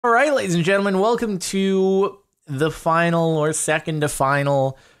All right, ladies and gentlemen, welcome to the final or second to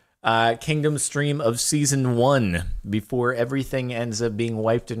final Kingdom stream of Season 1 before everything ends up being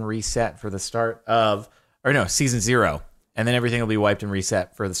wiped and reset for the start of, or no, Season 0. And then everything will be wiped and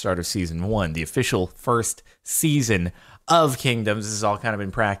reset for the start of Season 1, the official first season of Kingdoms. This is all kind of in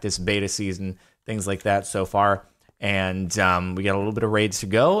practice, beta season, things like that so far. And we got a little bit of raids to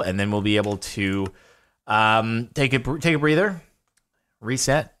go, and then we'll be able to take a breather,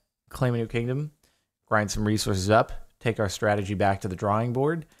 reset, claim a new kingdom, grind some resources up, take our strategy back to the drawing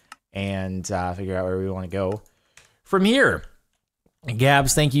board, and figure out where we want to go from here.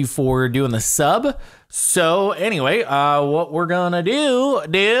 Gabs, thank you for doing the sub. So anyway, what we're gonna do,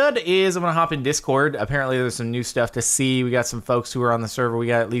 dude, is I'm gonna hop in Discord. Apparently there's some new stuff to see. We got some folks who are on the server. We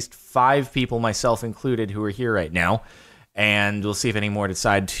got at least 5 people, myself included, who are here right now. And we'll see if any more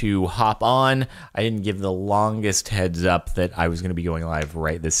decide to hop on. I didn't give the longest heads up that I was going to be going live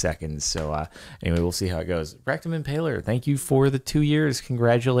right this second. So anyway, we'll see how it goes. Rectum Impaler, thank you for the 2 years.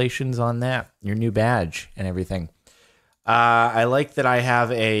 Congratulations on that. Your new badge and everything. I like that I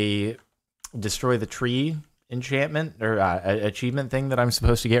have a destroy the tree enchantment or achievement thing that I'm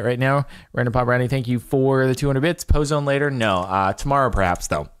supposed to get right now. Random Pop Brownie, thank you for the 200 bits. Pozone later? No. Tomorrow perhaps,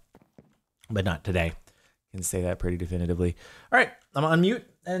 though. But not today. Can say that pretty definitively. All right, I'm gonna unmute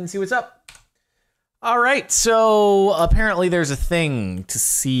and see what's up. All right, so apparently there's a thing to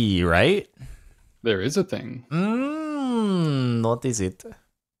see, right? There is a thing. What is it?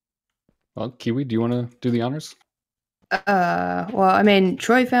 Well, Kiwi, do you want to do the honors? Well, I mean,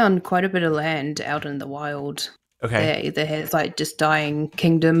 Troy found quite a bit of land out in the wild. Okay. There either has like just dying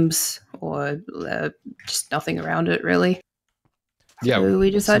kingdoms or just nothing around it, really. Yeah. So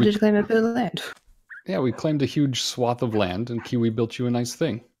we decided to claim a bit of land. Yeah, we claimed a huge swath of land, and Kiwi built you a nice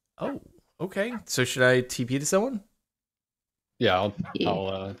thing. Oh, okay. So should I TP to someone? Yeah,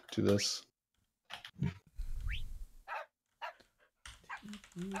 I'll do this.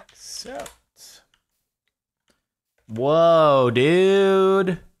 Accept. Whoa,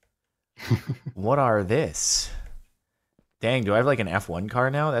 dude. What are this? Dang, do I have like an F1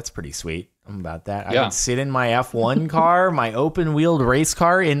 car now? That's pretty sweet. I'm about that. I can sit in my F1 car, my open-wheeled race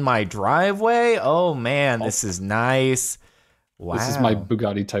car in my driveway. Oh, man, this is nice. Wow. This is my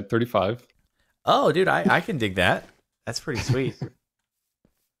Bugatti Type 35. Oh, dude, I can dig that. That's pretty sweet.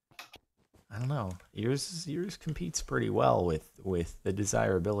 I don't know. Yours competes pretty well with the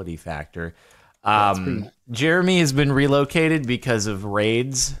desirability factor. Jeremy has been relocated because of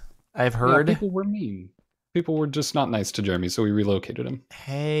raids, I've heard. Yeah, people were mean. People were just not nice to Jeremy, so we relocated him.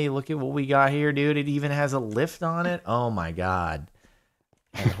 Hey, look at what we got here, dude. It even has a lift on it. Oh, my God.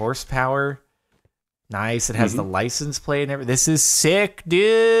 And horsepower. Nice. It has the license plate and everything. This is sick,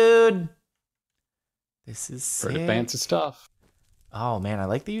 dude. This is sick. Pretty fancy stuff. Oh, man. I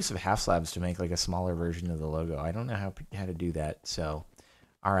like the use of half slabs to make like a smaller version of the logo. I don't know how to do that. So,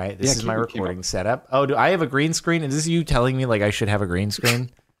 all right. This is my recording setup. Oh, do I have a green screen? Is this you telling me like I should have a green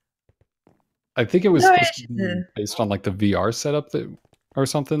screen? I think it was supposed to be based on like the VR setup or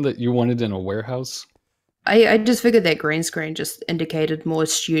something that you wanted in a warehouse. I just figured that green screen just indicated more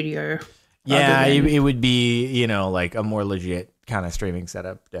studio. Yeah, it would be, you know, like a more legit kind of streaming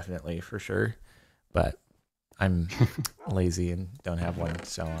setup, definitely, for sure. But I'm lazy and don't have one,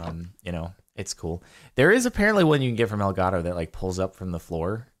 so, you know, it's cool. There is apparently one you can get from Elgato that, like, pulls up from the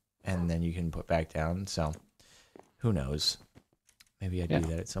floor, and then you can put back down, so who knows? Maybe I do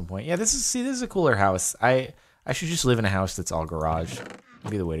that at some point. Yeah, this is a cooler house. I should just live in a house that's all garage.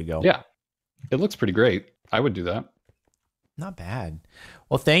 That'd be the way to go. Yeah, it looks pretty great. I would do that. Not bad.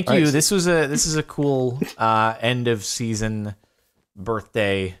 Well, thank you. Right, this is a cool end of season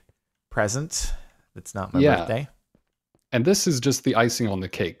birthday present. That's not my birthday. And this is just the icing on the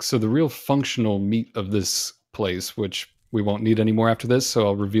cake. So the real functional meat of this place, which we won't need anymore after this, so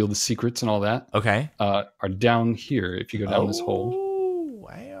I'll reveal the secrets and all that. Okay. Are down here. If you go down this hole.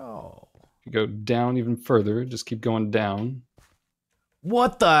 Wow. If you go down even further, just keep going down.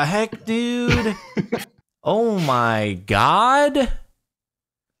 What the heck, dude? Oh my God.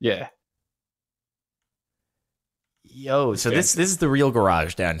 Yeah. Yo, so this is the real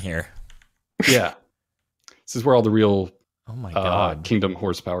garage down here. Yeah. This is where all the real oh my God kingdom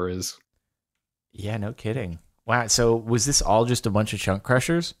horsepower is. Yeah, no kidding. Wow, so was this all just a bunch of chunk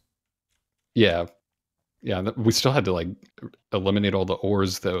crushers? Yeah. Yeah, we still had to like eliminate all the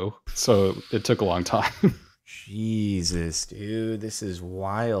ores though, so it took a long time. Jesus, dude, this is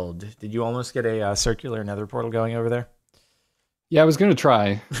wild. Did you almost get a circular nether portal going over there? Yeah, I was going to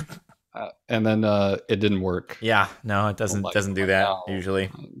try, and then it didn't work. Yeah, no, it doesn't do that usually.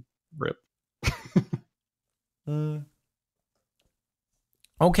 Rip.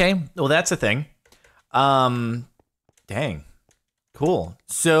 Okay, well that's a thing. Dang, cool.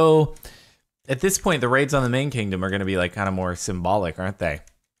 So at this point, the raids on the main kingdom are going to be like kind of more symbolic, aren't they?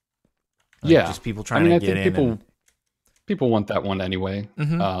 Like Yeah, just people trying to get in. People want that one anyway.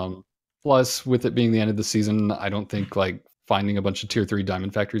 Mm-hmm. Plus, with it being the end of the season, I don't think like finding a bunch of tier 3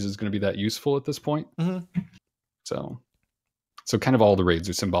 diamond factories is going to be that useful at this point. Mm-hmm. So kind of all the raids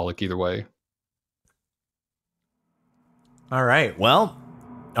are symbolic either way. All right. Well,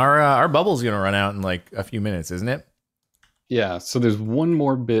 our bubble's going to run out in like a few minutes, isn't it? Yeah. So there's one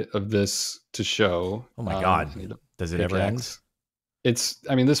more bit of this to show. Oh my God. Does it ever end?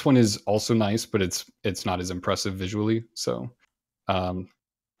 I mean, this one is also nice, but it's not as impressive visually. So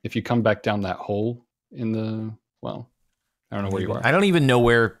if you come back down that hole in the, well, I don't know where you are. I don't even know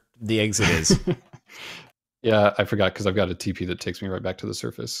where the exit is. Yeah, I forgot because I've got a TP that takes me right back to the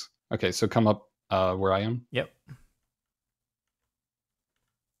surface. Okay, so come up where I am. Yep.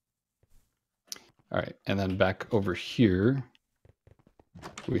 All right, and then back over here,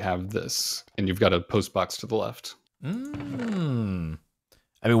 we have this, and you've got a post box to the left. I mean,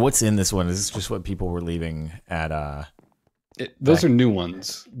 what's in this one? Is this just what people were leaving at? Those are new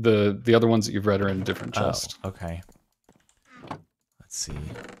ones. The other ones that you've read are in a different chest. Oh, okay. Let's see.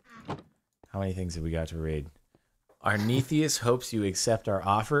 How many things have we got to read? Arnetheus hopes you accept our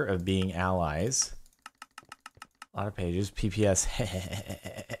offer of being allies. A lot of pages. PPS.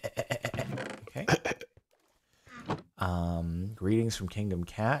 Okay. Greetings from Kingdom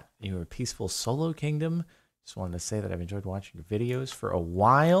Cat. You are a peaceful solo kingdom. Just wanted to say that I've enjoyed watching your videos for a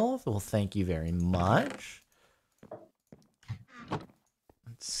while. Well, thank you very much.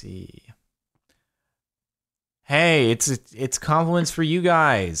 Let's see. Hey, it's compliments for you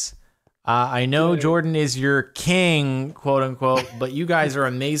guys. I know Jordan is your king, quote unquote, but you guys are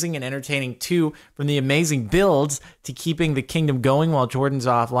amazing and entertaining too. From the amazing builds to keeping the kingdom going while Jordan's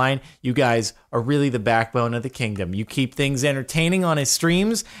offline, you guys are really the backbone of the kingdom. You keep things entertaining on his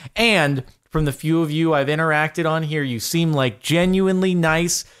streams, and from the few of you I've interacted on here, you seem like genuinely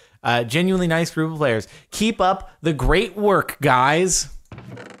nice group of players. Keep up the great work, guys.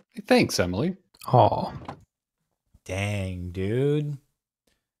 Thanks, Emily. Oh, dang, dude.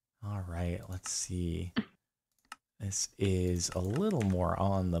 All right, let's see. This is a little more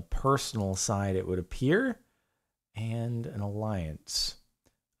on the personal side, it would appear, and an alliance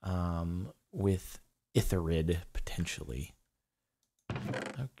with Itherid, potentially.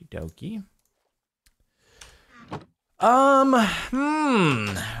 Okie dokie.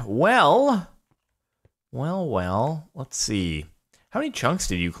 Well, let's see. How many chunks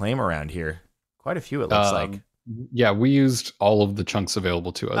did you claim around here? Quite a few, it looks like. Yeah, we used all of the chunks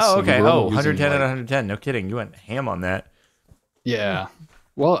available to us. Oh, okay. So 110 out of 110. No kidding. You went ham on that. Yeah.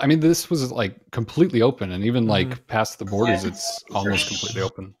 Well, I mean, this was like completely open, and even like past the borders, it's almost completely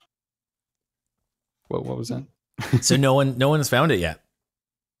open. What was that? So no one's found it yet.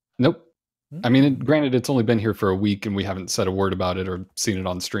 Nope. I mean, granted, it's only been here for a week, and we haven't said a word about it or seen it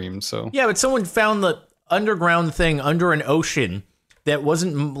on stream. So yeah, but someone found the underground thing under an ocean that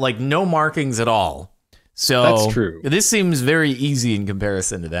wasn't like no markings at all. So that's true. This seems very easy in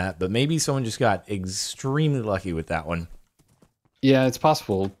comparison to that, but maybe someone just got extremely lucky with that one. Yeah, it's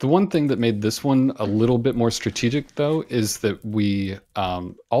possible. The one thing that made this one a little bit more strategic, though, is that we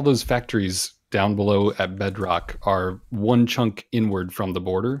all those factories down below at Bedrock are one chunk inward from the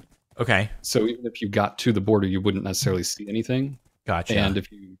border. Okay. So even if you got to the border, you wouldn't necessarily see anything. Gotcha. And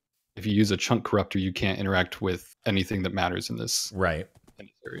if you use a chunk corruptor, you can't interact with anything that matters in this area.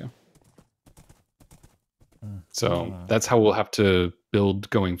 So that's how we'll have to build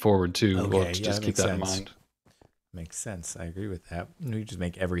going forward too. Okay, we'll have to just keep that in mind. Makes sense. I agree with that. We just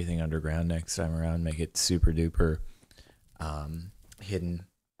make everything underground next time around. Make it super duper hidden,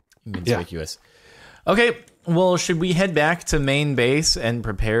 inconspicuous. Yeah. Okay. Well, should we head back to main base and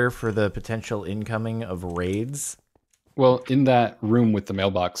prepare for the potential incoming of raids? Well, in that room with the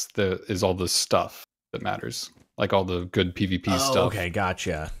mailbox, there is all the stuff that matters, like all the good PvP stuff. Okay,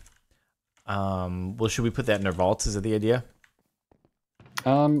 gotcha. Well, should we put that in our vaults? Is that the idea?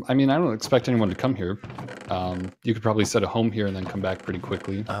 I mean, I don't expect anyone to come here. You could probably set a home here and then come back pretty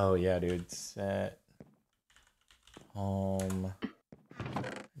quickly. Oh, yeah, dude. Set home.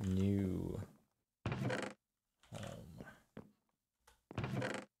 New home.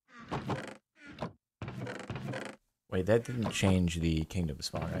 Wait, that didn't change the kingdom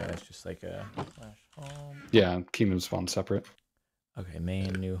spawn, right? That's just like a slash home. Yeah, kingdom spawn separate. Okay,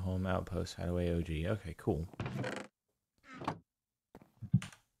 main, new home, outpost, hideaway, OG. Okay, cool.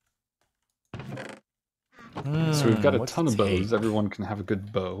 So we've got a ton of bows. Everyone can have a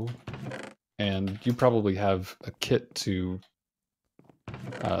good bow. And you probably have a kit to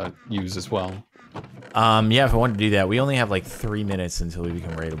use as well. Yeah, if I wanted to do that, we only have like 3 minutes until we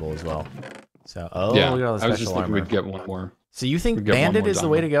become raidable as well. So, yeah, we got all the I was special just thinking armor. we'd get one more. So you think we'd get one bandit more is the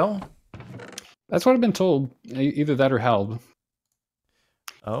way to diamond. go? That's what I've been told. Either that or halb.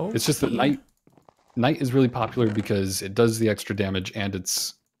 Oh, It's just that Knight is really popular because it does the extra damage and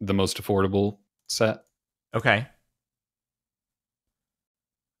it's the most affordable set. Okay.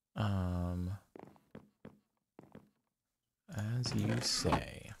 As you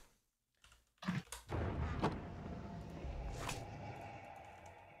say.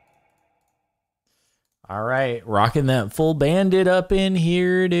 All right, rocking that full bandit up in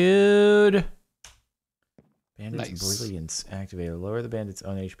here, dude. Bandit's Nice. brilliance activator. Lower the bandit's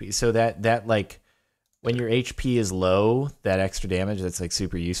own HP. So that like when your HP is low, that extra damage, that's like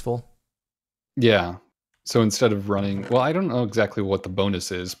super useful. Yeah. So instead of running, well, I don't know exactly what the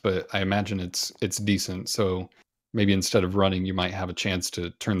bonus is, but I imagine it's decent. So maybe instead of running, you might have a chance to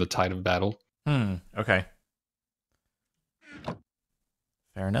turn the tide of battle. Okay.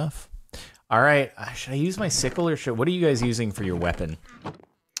 Fair enough. All right. Should I use my sickle or what are you guys using for your weapon?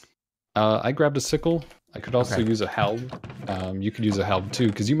 I grabbed a sickle. I could also Okay. use a halb. You could use a halb too,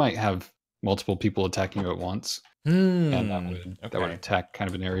 because you might have multiple people attacking you at once, and that would attack kind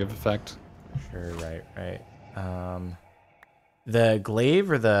of an area of effect. Sure. Right. The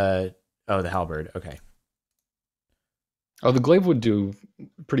glaive or the halberd. Okay. Oh, the glaive would do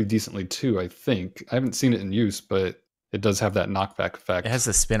pretty decently too, I think. I haven't seen it in use, but it does have that knockback effect. It has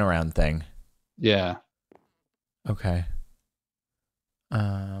the spin around thing. Yeah. Okay.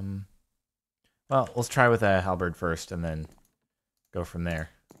 Well, let's try with a halberd first and then go from there.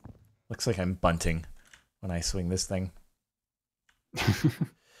 Looks like I'm bunting when I swing this thing.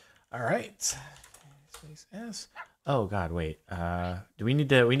 All right. Space S. Oh God, wait. Do we need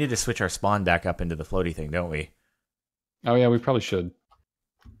to switch our spawn back up into the floaty thing, don't we? Oh yeah, we probably should.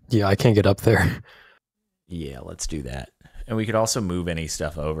 Yeah, I can't get up there. Yeah, let's do that. And we could also move any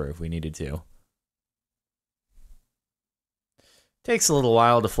stuff over if we needed to. Takes a little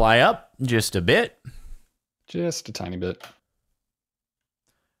while to fly up, just a bit. Just a tiny bit.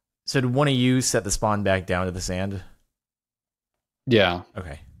 So did one of you set the spawn back down to the sand? Yeah.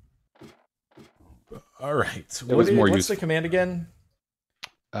 Okay. All right. So What's the command again?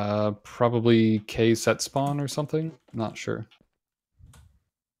 Probably K set spawn or something. Not sure.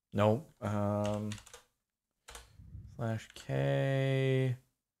 No. /K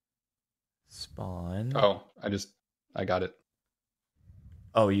spawn. Oh, I got it.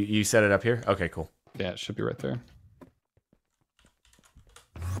 Oh, you set it up here? Okay, cool. Yeah, it should be right there.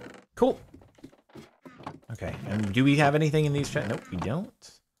 Cool. Okay, and do we have anything in these chat? Nope, we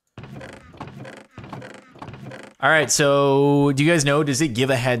don't. All right, so do you guys know, does it give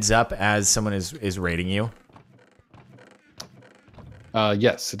a heads up as someone is raiding you?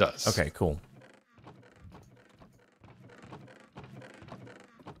 Yes, it does. Okay, cool.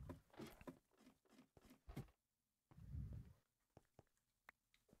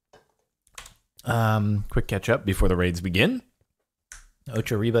 Quick catch up before the raids begin.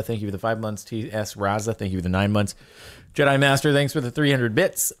 Ocho Reba, thank you for the 5 months. TS Raza, thank you for the 9 months. Jedi Master, thanks for the 300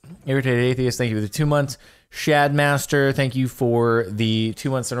 bits. Irritated Atheist, thank you for the 2 months. Shad Master, thank you for the 2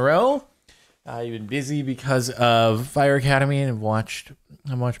 months in a row. You've been busy because of Fire Academy and have watched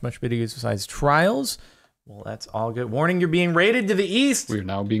much videos besides Trials. Well, that's all good. Warning, you're being raided to the east. We're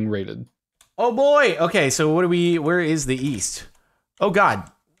now being raided. Oh boy. Okay, so where is the east? Oh God.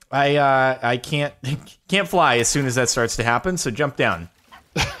 I can't fly as soon as that starts to happen, so jump down.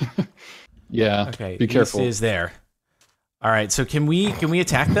 Yeah. Okay. Be careful. East is there. All right. So can we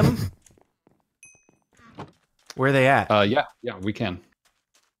attack them? Where are they at? Yeah, we can.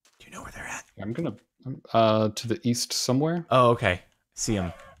 Do you know where they're at? I'm gonna to the east somewhere. Oh, okay. See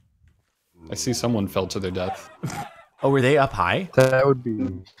them. I see someone fell to their death. Oh, were they up high? That would be...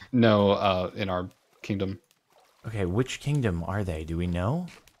 No, in our kingdom. Okay, which kingdom are they? Do we know?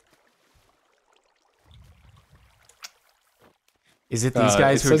 Is it these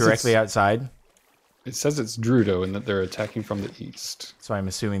guys who are directly outside? It says it's Drudo and that they're attacking from the east. So I'm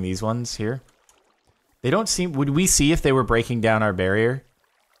assuming these ones here. They don't seem... Would we see if they were breaking down our barrier?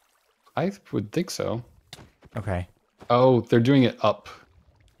 I would think so. Okay. Oh, they're doing it up.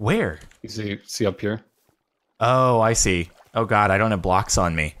 Where? You see up here? Oh, I see. Oh God, I don't have blocks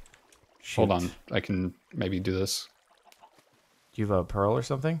on me. Shoot. Hold on, I can maybe do this. Do you have a pearl or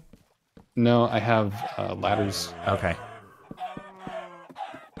something? No, I have ladders. Okay.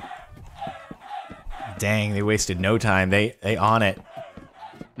 Dang, they wasted no time. They on it.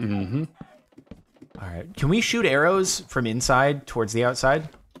 Mm-hmm. All right. Can we shoot arrows from inside towards the outside?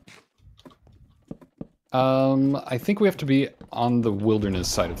 I think we have to be on the wilderness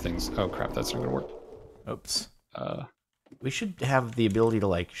side of things. Oh crap, that's not gonna work. Oops. We should have the ability to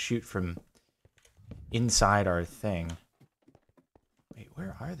like shoot from inside our thing. Wait,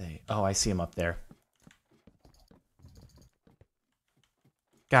 where are they? Oh, I see them up there.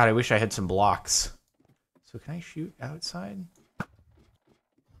 God, I wish I had some blocks. So can I shoot outside?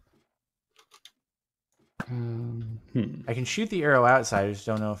 I can shoot the arrow outside. I just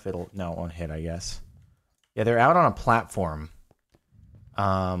don't know if it'll... No, it won't hit, I guess. Yeah, they're out on a platform.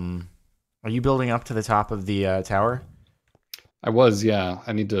 Are you building up to the top of the tower? I was, yeah.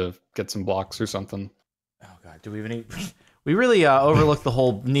 I need to get some blocks or something. Oh, God. Do we have any... We really overlooked the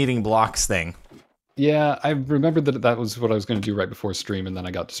whole needing blocks thing. Yeah, I remembered that was what I was going to do right before stream, and then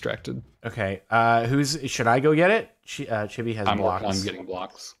I got distracted. Okay. Should I go get it? Chibi has blocks. I'm getting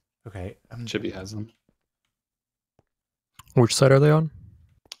blocks. Okay. Chibi has them. Which side are they on?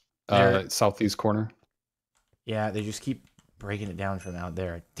 Southeast corner. Yeah, they just keep breaking it down from out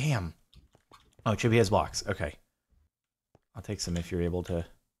there. Damn. Oh, Chibi has blocks. Okay. I'll take some if you're able to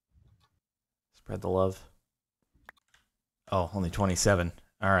spread the love. Oh, only 27.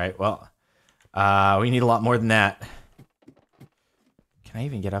 All right, well, we need a lot more than that. Can I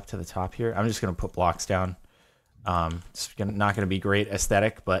even get up to the top here? I'm just going to put blocks down. It's not going to be great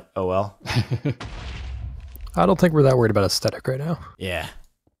aesthetic, but oh well. I don't think we're that worried about aesthetic right now. Yeah.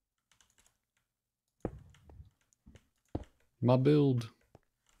 My build.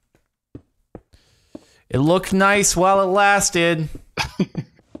 It looked nice while it lasted.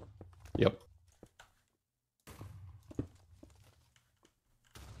 Yep.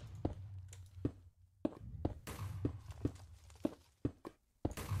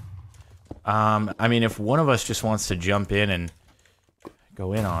 I mean, if one of us just wants to jump in and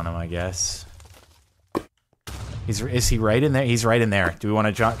go in on him, I guess. Is he right in there? He's right in there. Do we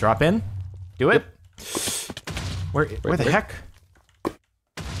want to drop in? Do it? Yep. Where the heck?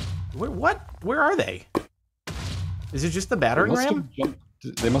 What? Where are they? Is it just the battering ram?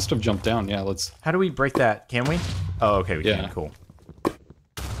 They must have jumped down. Yeah, let's... How do we break that? Can we? Oh, okay, we can. Cool.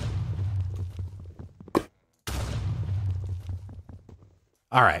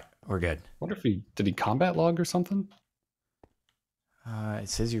 All right, we're good. Wonder if did he combat log or something? It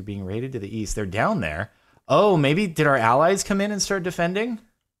says you're being raided to the east. They're down there. Oh, maybe did our allies come in and start defending?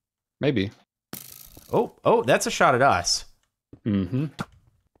 Maybe. Oh, that's a shot at us. Mm-hmm.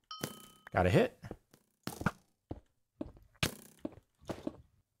 Got a hit.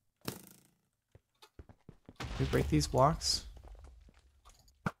 Can we break these blocks?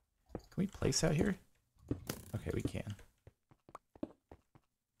 Can we place out here? Okay, we can.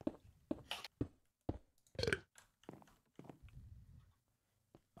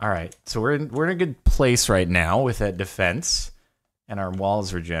 All right, so we're in a good place right now with that defense, and our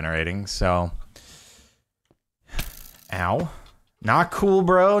walls regenerating. So, ow, not cool,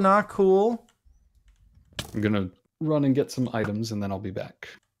 bro, not cool. I'm gonna run and get some items, and then I'll be back.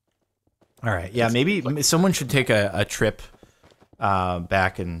 All right, yeah, maybe someone should take a trip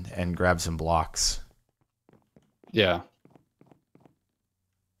back and grab some blocks. Yeah.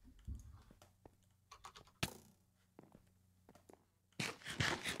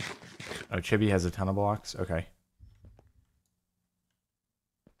 Oh, Chibi has a ton of blocks? Okay.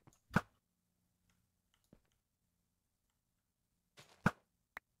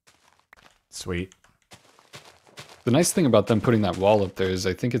 Sweet. The nice thing about them putting that wall up there is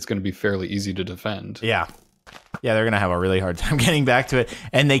I think it's going to be fairly easy to defend. Yeah. Yeah, they're going to have a really hard time getting back to it.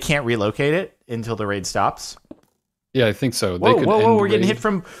 And they can't relocate it until the raid stops. Yeah, I think so. Whoa, we're getting hit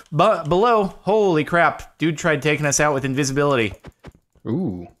from below. Holy crap. Dude tried taking us out with invisibility.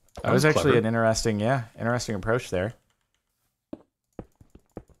 Ooh. That was actually an interesting approach there.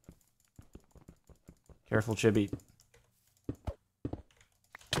 Careful, Chibi.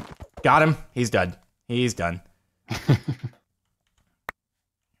 Got him. He's done. He's done.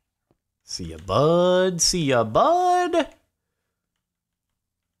 See ya, bud. See ya, bud.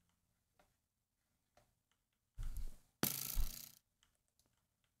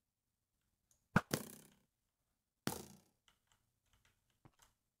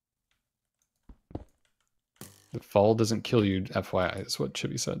 The fall doesn't kill you, FYI, is what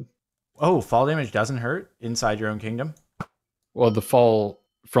Chibi said. Oh, fall damage doesn't hurt inside your own kingdom? Well, the fall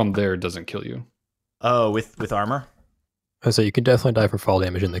from there doesn't kill you. Oh, with armor? So you can definitely die for fall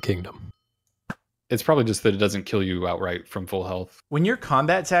damage in the kingdom. It's probably just that it doesn't kill you outright from full health. When you're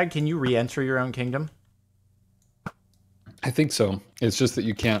combat tagged, can you re-enter your own kingdom? I think so. It's just that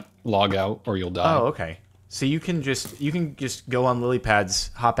you can't log out or you'll die. Oh, okay. So you can just go on lily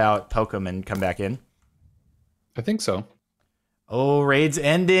pads, hop out, poke them, and come back in? I think so. Oh, raid's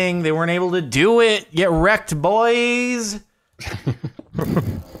ending. They weren't able to do it. Get wrecked, boys.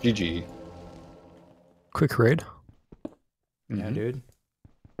 GG. Quick raid. Yeah, Mhm. dude.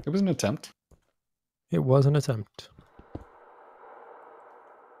 It was an attempt. It was an attempt.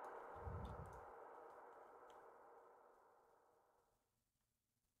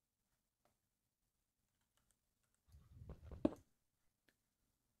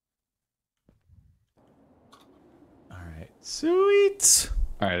 All right. Sweet.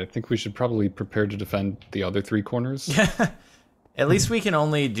 All right, I think we should probably prepare to defend the other 3 corners. Yeah. At least we can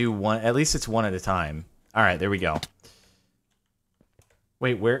only do one. At least it's one at a time. All right, there we go.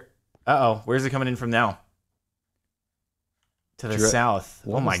 Wait, where? Uh-oh, where's it coming in from now? To the south.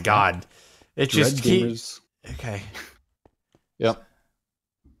 What Oh my was that? god. It just Dread keeps... gamers. Okay. Yep.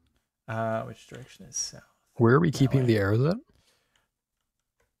 Which direction is south? Where are we keeping the arrows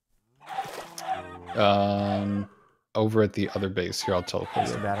at? Over at the other base. Here, I'll teleport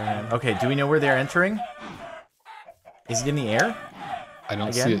There's the you. battering ram. Okay, do we know where they're entering? Is it in the air? I don't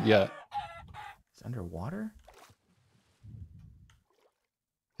Again? see it yet. It's underwater?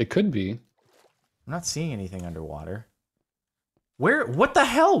 It could be. I'm not seeing anything underwater. Where? What the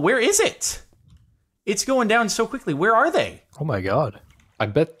hell? Where is it? It's going down so quickly. Where are they? Oh my god. I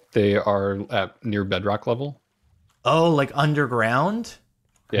bet they are at near bedrock level. Oh, like underground?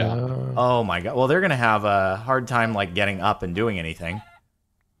 Yeah. Oh my god. Well, they're gonna have a hard time like getting up and doing anything.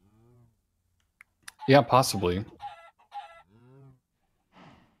 Yeah, possibly.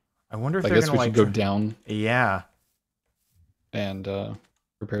 I wonder if I they're guess gonna we like should go down Yeah, and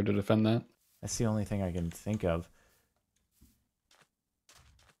prepare to defend that. that's the only thing I can think of.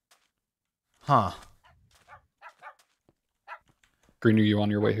 Huh. Green, are you on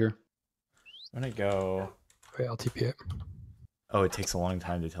your way here? I'm gonna go. Wait, I'll TP it. Oh, it takes a long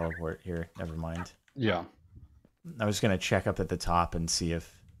time to teleport here. Never mind. Yeah. I was gonna check up at the top and see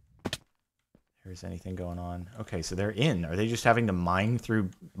if there's anything going on. Okay, so they're in. Are they just having to mine through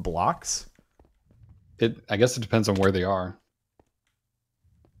blocks? I guess it depends on where they are.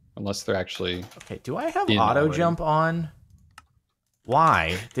 Unless they're actually... Okay, do I have In auto already. jump on?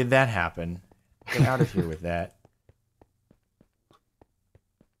 Why did that happen? Get out of here with that.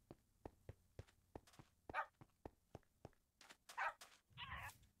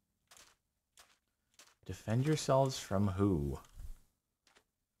 Defend yourselves from who?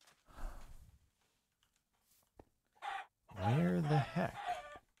 Where the heck?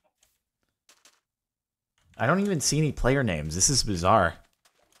 I don't even see any player names. This is bizarre.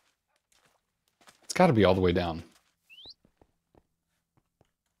 It's got to be all the way down.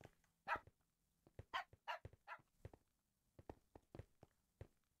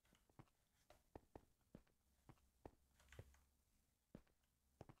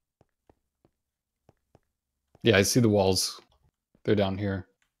 Yeah, I see the walls. They're down here.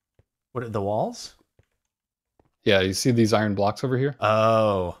 What are the walls? Yeah, you see these iron blocks over here?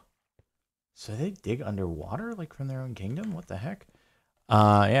 Oh. So they dig underwater, like from their own kingdom? What the heck?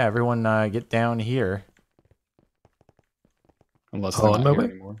 Yeah, everyone get down here. Unless Oh, they're on not my here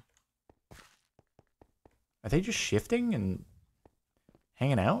way? anymore. Are they just shifting and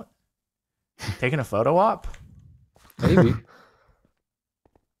hanging out? Taking a photo op? Maybe.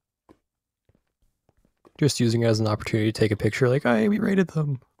 Just using it as an opportunity to take a picture, like, hey, we raided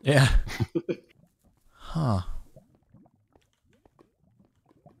them. Yeah. Huh.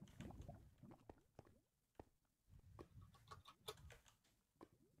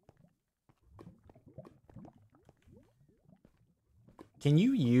 Can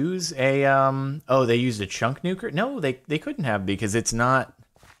you use a oh, they used a chunk nuker? No, they couldn't have because it's not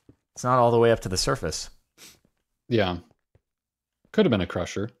all the way up to the surface. Yeah. Could have been a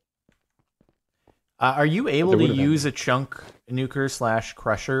crusher. Are you able There to would have been. use a chunk nuker /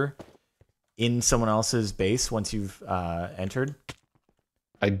 crusher in someone else's base once you've entered?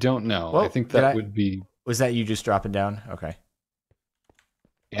 I don't know. Well, I think did that I- would be Was that you just dropping down? Okay.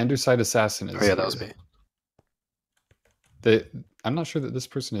 Andesite Assassin is Oh yeah, that was here. me. I'm not sure that this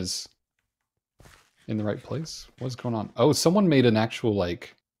person is in the right place. What's going on? Oh, someone made an actual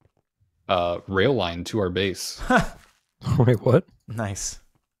like rail line to our base. Wait, what? Nice.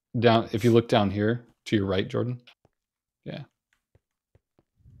 Down if you look down here to your right, Jordan. Yeah.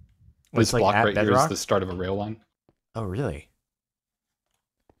 Well, This it's like block at right here is bedrock? the start of a rail line. Oh, really?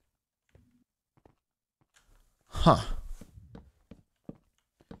 Huh.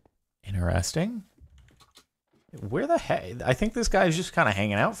 Interesting. Where the heck? I think this guy's just kind of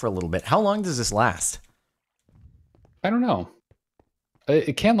hanging out for a little bit. How long does this last? I don't know.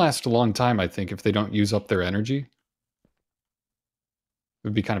 It can last a long time, I think, if they don't use up their energy. It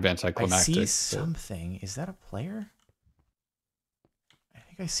would be kind of I anticlimactic. see but- something. Is that a player? I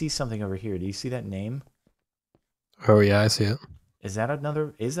think I see something over here. Do you see that name? Oh yeah, I see it. Is that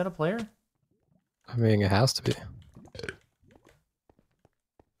another? Is that a player? I mean, it has to be.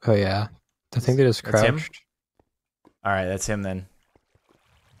 Oh yeah, I think they just That's him? crouched. All right, that's him then.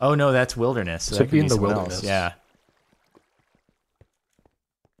 Oh no, that's wilderness. So Should that be could in be the someone else. wilderness. Yeah.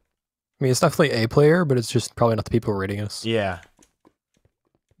 I mean, it's definitely a player, but it's just probably not the people raiding us. Yeah.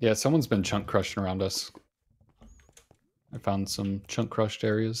 Yeah, someone's been chunk crushing around us. I found some chunk crushed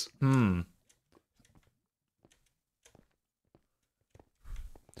areas. Hmm.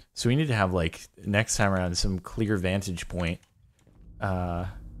 So we need to have like next time around some clear vantage point of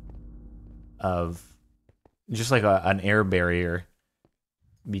just like an air barrier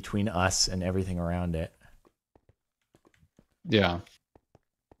between us and everything around it. Yeah.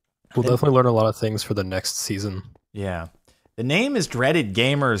 We'll definitely learn a lot of things for the next season. Yeah. The name is Dreaded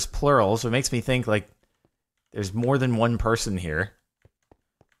Gamers plural, so it makes me think like there's more than one person here.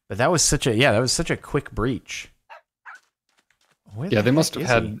 But that was such a quick breach. Where Yeah, the they must heck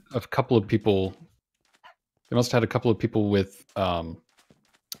have is had he? a couple of people. They must have had a couple of people with the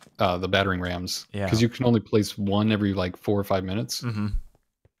battering rams. Yeah. Because you can only place one every like 4 or 5 minutes. Mm-hmm.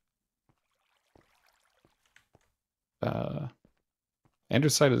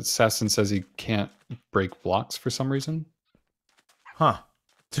 Androsite Assassin says he can't break blocks for some reason. Huh.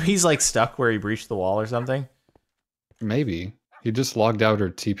 So he's like stuck where he breached the wall or something? Maybe. He just logged out or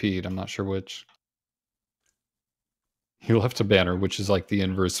TP'd. I'm not sure which. He left a banner, which is like the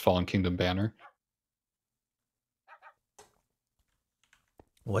inverse Fallen Kingdom banner.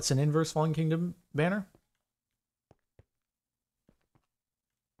 What's an inverse Fallen Kingdom banner?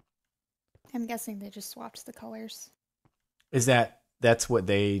 I'm guessing they just swapped the colors. That's what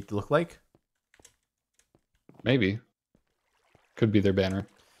they look like? Maybe. Could be their banner.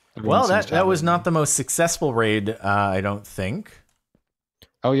 Well, Everyone seems to that have was it. not the most successful raid, I don't think.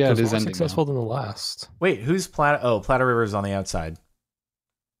 Oh yeah, It it was is more ending successful now. than the last. Wait, who's Plata? Oh, Plata River is on the outside.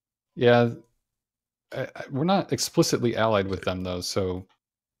 Yeah. We're not explicitly allied with them though, so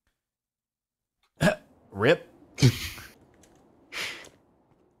Rip. it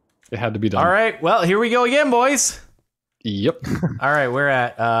had to be done. All right, well, here we go again, boys. Yep. All right, we're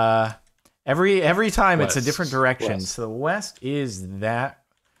at every time it's a West. different direction. West. So the west is that.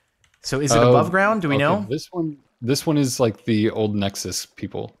 So is it above ground? Do we okay, know? This one is like the old Nexus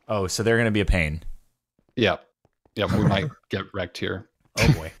people. Oh, so they're gonna be a pain. Yeah. Yeah, we might get wrecked here.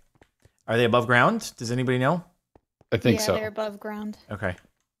 Oh boy. Are they above ground? Does anybody know? I think yeah, so. they're above ground. Okay.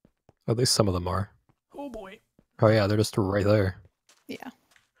 At least some of them are. Oh boy. Oh yeah, they're just right there. Yeah.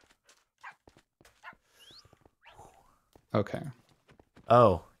 Okay.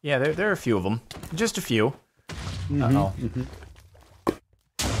 Oh, yeah, there are a few of them. Just a few. Uh-oh.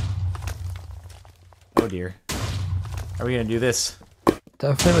 Oh dear. Are we gonna do this?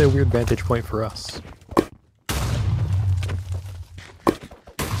 Definitely a weird vantage point for us.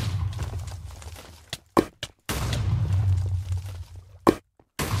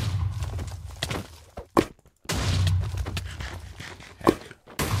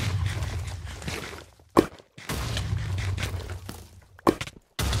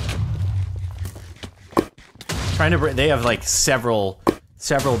 Trying to. They have like several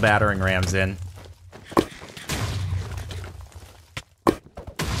battering rams in.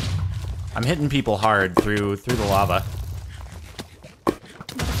 I'm hitting people hard through the lava. What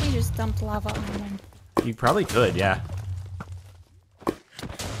if we just dumped lava on them? You probably could, yeah.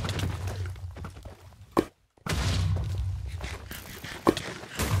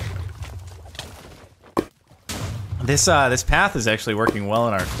 This path is actually working well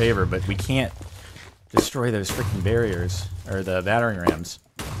in our favor, but we can't destroy those freaking barriers or the battering rams.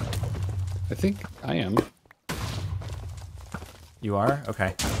 I think I am. You are?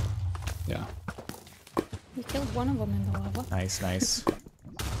 Okay. Yeah. We killed one of them in the lava. Nice, nice.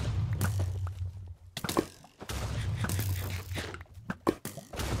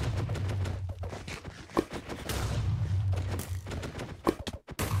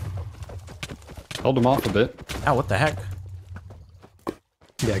 Held him off a bit. Oh, what the heck?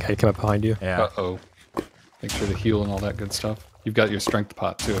 Yeah, guy came up behind you. Yeah. Uh-oh. Make sure to heal and all that good stuff. You've got your strength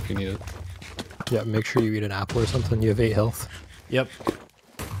pot too if you need it. Yeah, make sure you eat an apple or something. You have 8 health. Yep.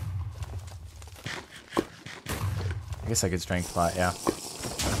 I guess I could strength plot, yeah.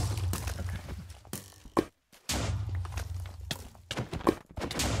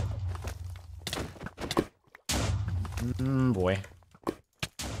 Okay. Boy.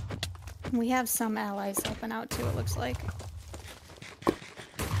 We have some allies helping out too, it looks like.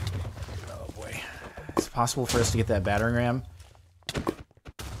 Oh boy. Is it possible for us to get that battering ram?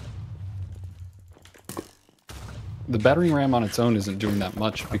 the battering ram on its own isn't doing that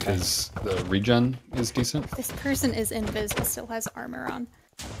much because the regen is decent. This person is invis but still has armor on.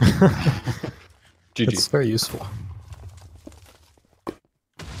 GG. It's very useful.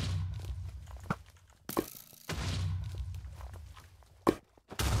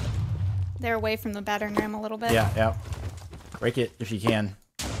 They're away from the battering ram a little bit. Yeah, yeah. Break it if you can.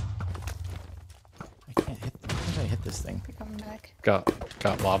 I can't hit. How did I hit this thing? They're coming back.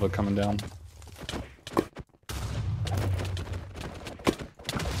 Got lava coming down.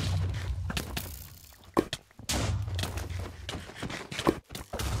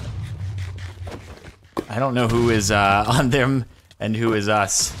 I don't know who is on them and who is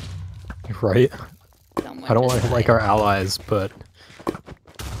us. Right? Someone I don't just like died. our allies, but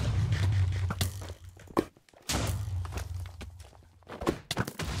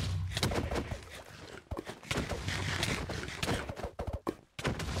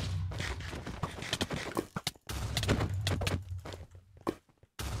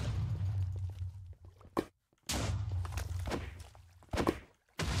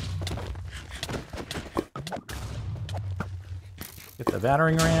Get the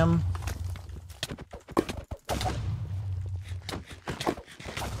battering ram.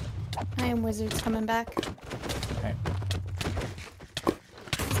 Iron Wizard's coming back. Okay.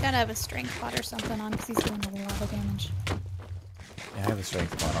 He's gotta have a strength pot or something on because he's doing a lot of damage. Yeah, I have a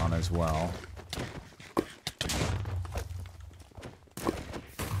strength pot on as well.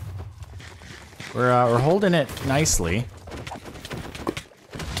 We're holding it nicely.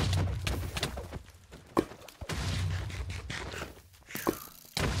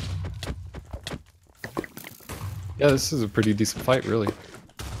 Yeah, this is a pretty decent fight, really.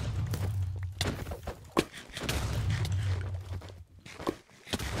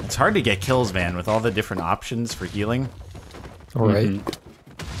 It's hard to get kills, man, with all the different options for healing. all right. Mhm.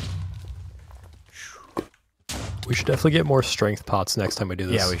 We should definitely get more strength pots next time we do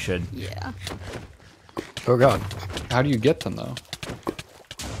this. Yeah, we should. Yeah. Oh god. How do you get them, though?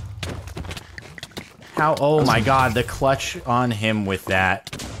 How? Oh my god, the clutch on him with that.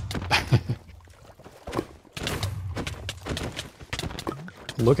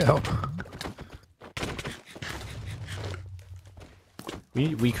 Look out.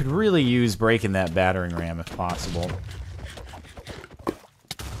 We could really use breaking that battering ram if possible.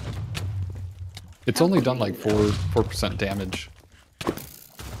 It's only done like 4% damage.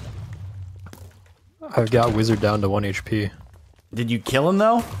 I've got wizard down to 1 HP. Did you kill him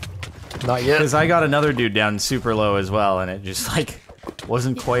though? Not yet. Because I got another dude down super low as well, and it just like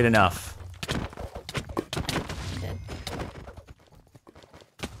wasn't quite enough. Good.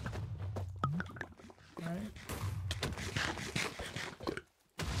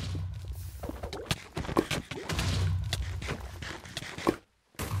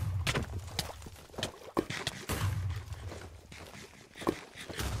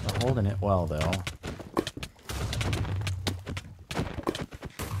 We're holding it well though.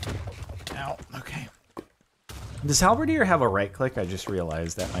 Ow. Okay. Does Halberdier have a right click? I just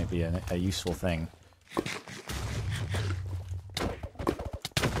realized that might be a useful thing.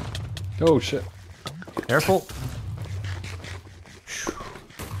 Oh, shit. Careful.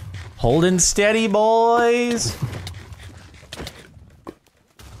 Holding steady, boys.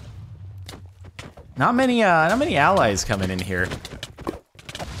 Not many allies coming in here.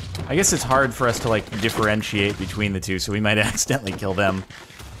 I guess it's hard for us to like differentiate between the two, so we might accidentally kill them.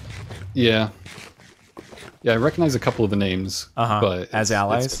 Yeah. Yeah, I recognize a couple of the names, but As it's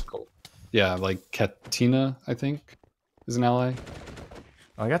allies? difficult. Yeah, like Katina, I think, is an ally.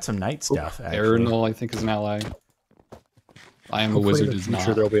 Oh, I got some knight stuff. Actually. Aeronol, I think, is an ally. I am a Hopefully in wizard the is future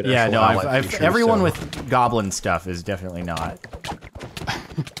not. there'll be an Yeah, actual no, ally I've feature, everyone so- with goblin stuff is definitely not.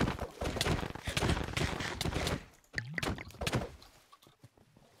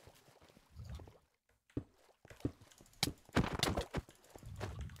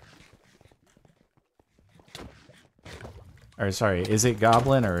 Or sorry, is it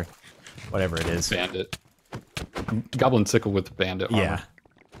goblin or whatever it is? Bandit. Goblin sickle with bandit armor. Yeah.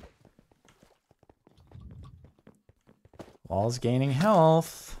 Wall's gaining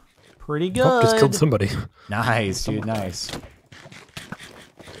health. Pretty good. Oh, just killed somebody. Nice, dude, nice.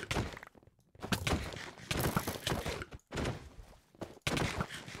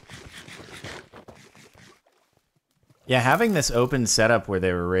 Yeah, having this open setup where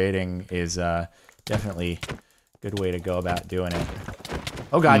they were raiding is definitely a good way to go about doing it.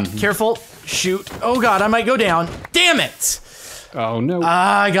 Oh god, careful. Shoot. Oh god, I might go down. Damn it! Oh no.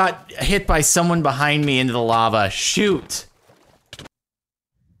 I got hit by someone behind me into the lava. Shoot.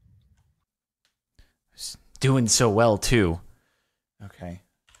 Doing so well, too. Okay.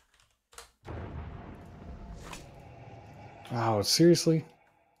 Oh, seriously?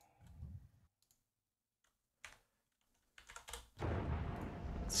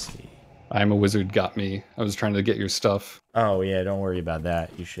 Let's see. I am a wizard got me. I was trying to get your stuff. Oh yeah, don't worry about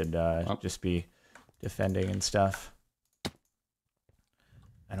that. You should Oh. just be defending and stuff.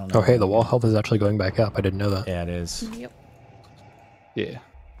 I don't know. Oh, hey, the wall health is actually going back up. I didn't know that. Yeah, it is. Yep. Yeah.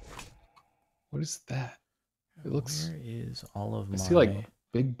 What is that? It looks... Where is all of I my... see like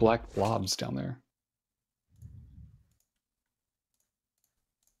big black blobs down there.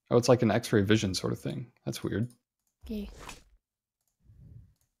 Oh, it's like an X-ray vision sort of thing. That's weird. Okay.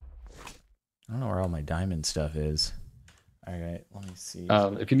 I don't know where all my diamond stuff is. All right, let me see.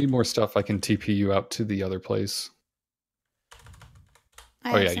 If you need more stuff, I can TP you out to the other place. I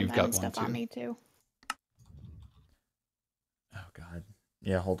Oh, have yeah, some you've got diamond one, stuff on too. me too. Oh god.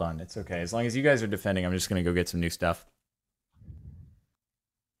 Yeah, hold on. It's okay. As long as you guys are defending, I'm just gonna go get some new stuff.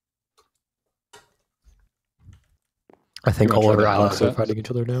 I think You wanna all try of our that allies are concept? fighting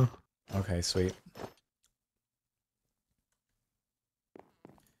each other now. Okay, sweet.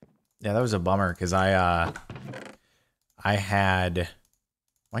 Yeah, that was a bummer because I had.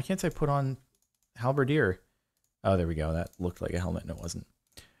 Why can't I put on halberdier? Oh, there we go. That looked like a helmet, and it wasn't.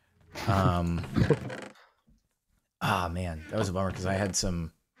 Ah, man, that was a bummer because I had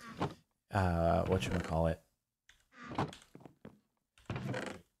some. Whatchamacallit?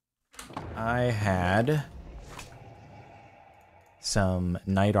 I had some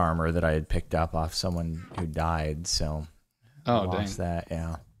knight armor that I had picked up off someone who died, so I Oh, lost dang. that.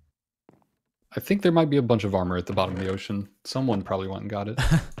 Yeah. I think there might be a bunch of armor at the bottom of the ocean. Someone probably went and got it.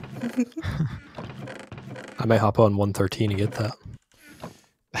 I may hop on 113 and get that.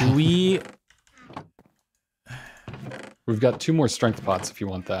 We, We've got 2 more strength pots if you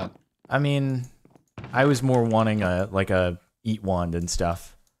want that. I mean, I was more wanting a eat wand and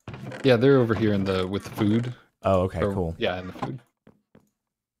stuff. Yeah, they're over here in the with the food. Oh, okay, Or- cool. Yeah, in the food.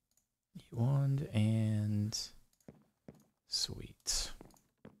 Eat wand and sweet.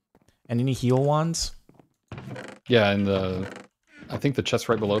 And any heal wands? Yeah, in the I think the chest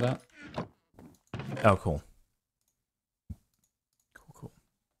right below that. Oh, cool. Cool.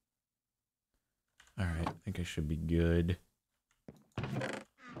 All right, I think I should be good.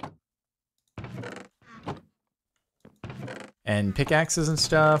 And pickaxes and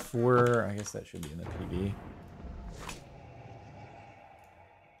stuff were, I guess that should be in the PB.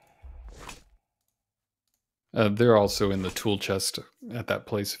 They're also in the tool chest at that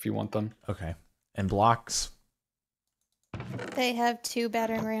place if you want them. Okay. And blocks. They have 2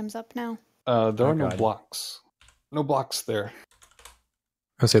 battering rams up now. There Oh, are no God. blocks. No blocks there.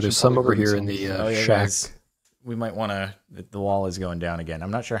 I say there's Should some probably over bring here in some. the Oh, yeah, shack. guys. We might want to... The wall is going down again.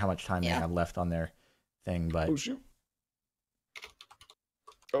 I'm not sure how much time they Yeah. have left on their thing, but... Oh shoot.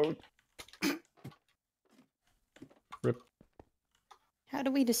 Oh. Rip. How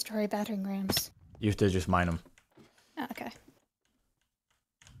do we destroy battering rams? You have to just mine them. Oh, okay.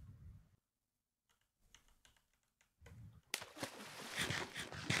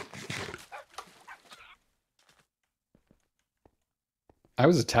 I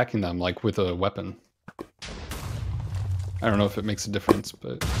was attacking them like with a weapon. I don't know if it makes a difference,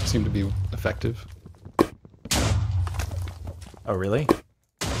 but it seemed to be effective. Oh, really?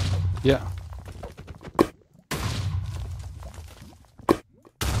 Yeah.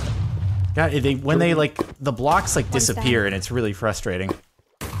 God, when they, like, the blocks, like, One's disappear, down. and it's really frustrating.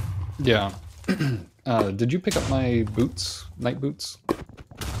 Yeah. Did you pick up my boots? Night boots?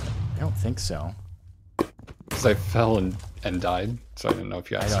 I don't think so. Because I fell and died, so I didn't know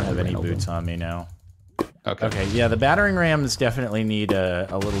if you I asked don't me have to any bring them. boots on me now. Okay. Okay, yeah, the battering rams definitely need a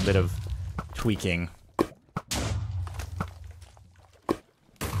little bit of tweaking.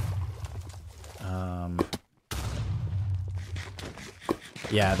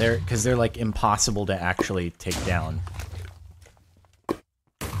 Yeah, because they're like impossible to actually take down.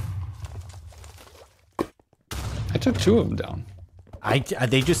 I took 2 of them down.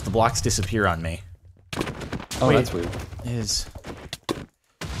 The blocks disappear on me. Oh, Wait. that's weird.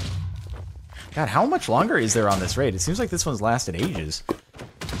 God, how much longer is there on this raid? It seems like this one's lasted ages.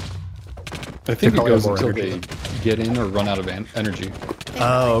 I think it probably have goes more until energy. they get in or run out of energy.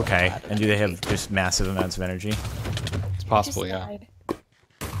 Oh, okay. And do they have just massive amounts of energy? It's possible, Just yeah. died.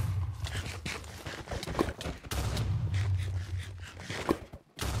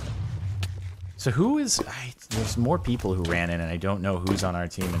 So who is... there's more people who ran in, and I don't know who's on our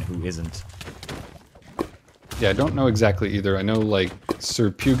team and who isn't. Yeah, I don't know exactly either. I know, like, Sir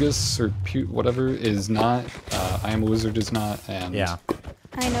Pugus, whatever, is not. I Am a Wizard is not, and... Yeah.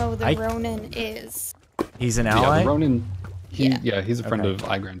 I know the I- Ronin is. He's an Yeah, ally? the Ronin, Yeah. he's a friend Okay. of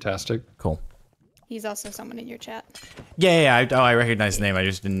iGrantastic. Cool. He's also someone in your chat. Yeah. I recognize the name. I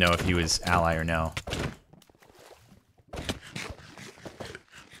just didn't know if he was ally or no. I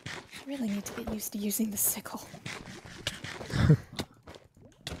really need to get used to using the sickle.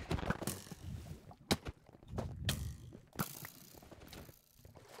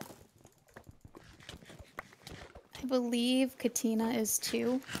 I believe Katina is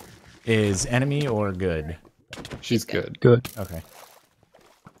too. Is enemy or good? She's good. Good. Okay.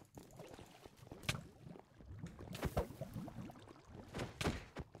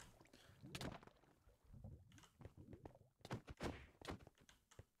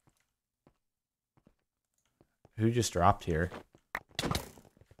 Who just dropped here?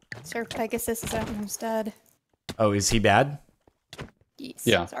 Sir Pegasus is out in Homestead. Oh, is he bad? Yes.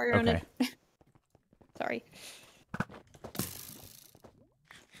 Yeah. Sorry, Okay. Ronan. Sorry.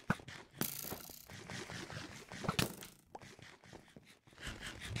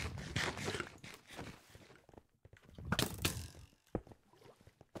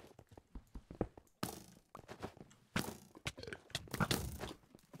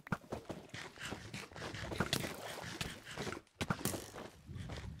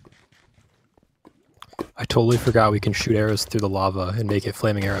 I totally forgot we can shoot arrows through the lava and make it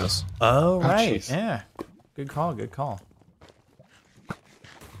flaming arrows. Oh, right. jeez. Yeah. Good call. Good call.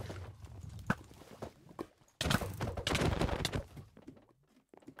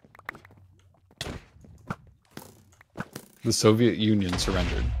 The Soviet Union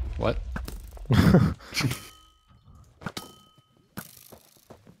surrendered. What?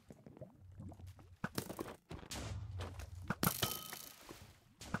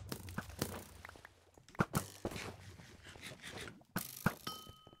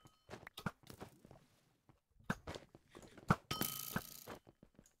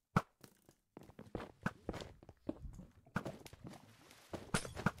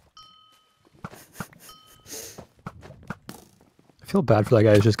 I feel bad for that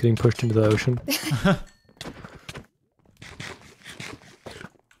guy who's just getting pushed into the ocean.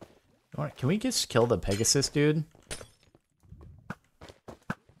 Can we just kill the Pegasus dude?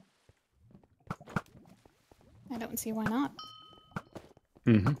 I don't see why not.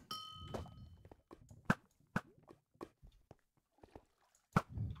 Mm-hmm.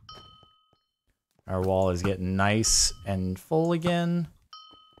 Our wall is getting nice and full again.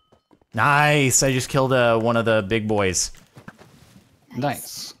 Nice! I just killed one of the big boys.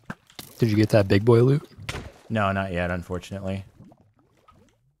 Nice. Did you get that big boy loot? No, not yet, unfortunately.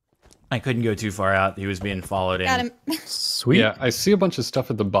 I couldn't go too far out. He was being followed in. Got him. Sweet. Yeah, I see a bunch of stuff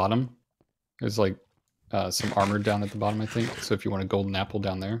at the bottom. There's like some armor down at the bottom, I think. So if you want a golden apple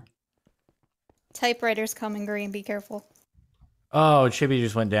down there. Typewriter's coming green. Be careful. Oh, Chibi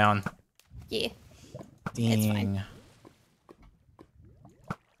just went down. Yeah. Dang. It's fine.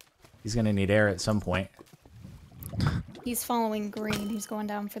 He's gonna need air at some point. He's following green. He's going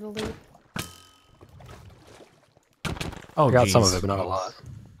down for the loot. Oh, I got some of geez. it, but not a lot.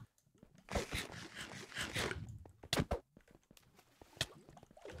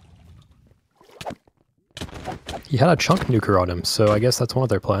 He had a chunk nuker on him, so I guess that's one of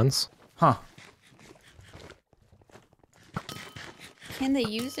their plans. Huh. Can they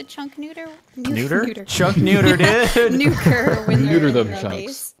use a chunk neuter? Neuter? Chunk neuter, dude. Nuker when they're Neuter in them their chunks.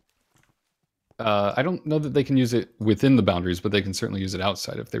 base. I don't know that they can use it within the boundaries, but they can certainly use it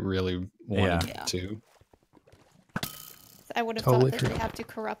outside if they really wanted Yeah. to. I would have Totally thought that true. they have to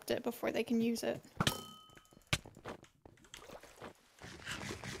corrupt it before they can use it.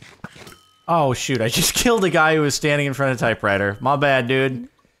 Oh, shoot. I just killed a guy who was standing in front of a typewriter. My bad, dude.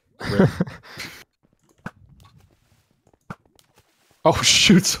 Oh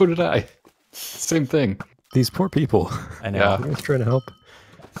shoot, so did I. Same thing. These poor people. I know. Yeah. I was trying to help.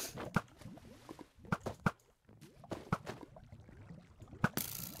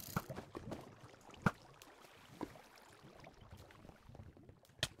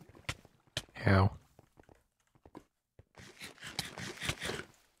 Ow.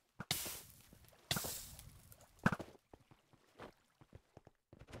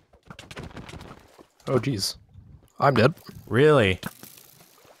 Oh, geez. I'm dead. Really?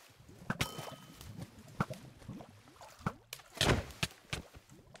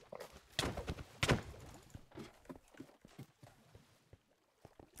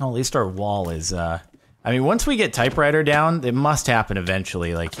 Well, at least our wall is, I mean, once we get typewriter down, it must happen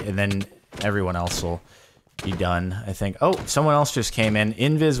eventually, like, and then everyone else will be done, I think. Oh, someone else just came in.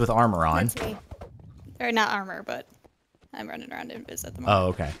 Invis with armor on. That's me. Or not armor, but I'm running around invis at the moment. Oh,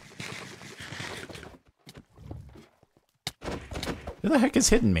 okay. Who the heck is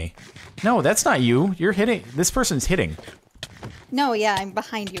hitting me? No, that's not you. You're hitting. This person's hitting. No, yeah, I'm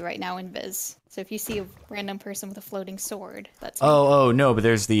behind you right now in Viz. So if you see a random person with a floating sword, that's me. Oh no, but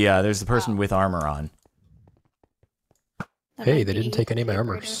there's the person with armor on. That Hey, might they didn't be take any of my the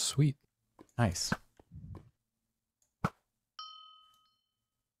armor. operator. Sweet. Nice.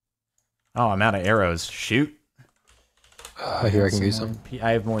 Oh, I'm out of arrows. Shoot. Here, I can give you some.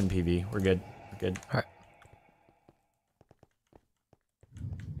 I have more than PV. We're good. We're good. All right.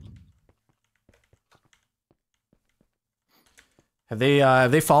 Have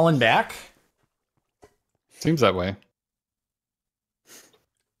they fallen back? Seems that way.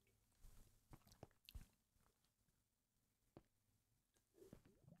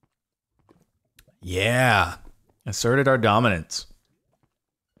 Yeah. Asserted our dominance.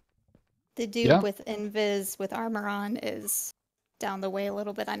 The dude Yeah. with invis with armor on is down the way a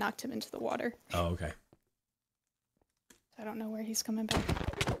little bit. I knocked him into the water. Oh, okay. I don't know where he's coming back.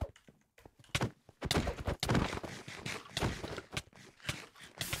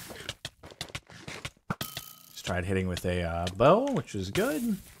 Just tried hitting with a bow, which was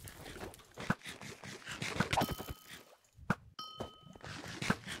good.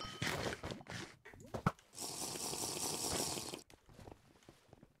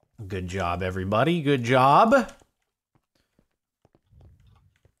 Good job, everybody. Good job.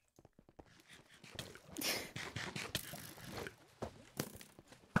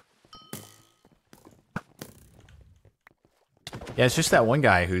 Yeah, it's just that one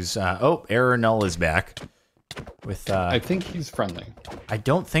guy who's oh, Error Null is back. With I think he's friendly. I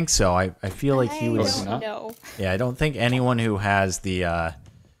don't think so. I feel like he I was he's don't not? know. Yeah, I don't think anyone who has the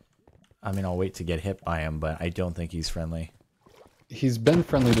I mean, I'll wait to get hit by him, but I don't think he's friendly. He's been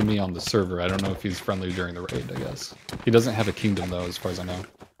friendly to me on the server. I don't know if he's friendly during the raid, I guess. He doesn't have a kingdom, though, as far as I know.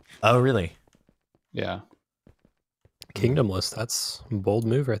 Oh, really? Yeah. Kingdomless. That's a bold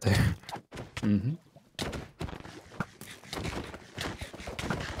move right there. Mm-hmm.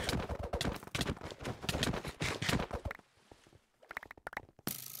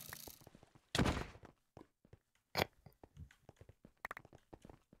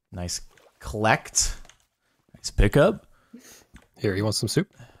 Nice collect. Nice pickup. Here, you want some soup?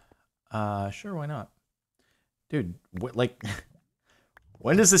 Sure, why not? Dude, like,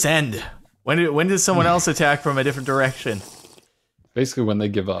 when does this end? When does someone else attack from a different direction? Basically, when they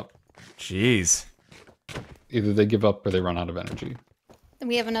give up. Jeez. Either they give up or they run out of energy. And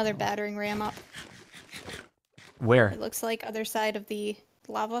we have another battering ram up. Where? It looks like other side of the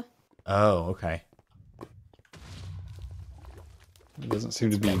lava. Oh, okay. It doesn't seem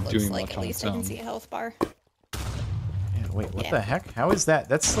to be It looks doing like much at on least its I can own. see a health bar. Yeah, wait, what Yeah. the heck? How is that?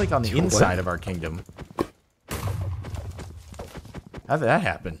 That's like on the What? inside of our kingdom. How did that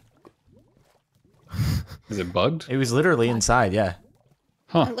happen? Is it bugged? It was literally inside, yeah.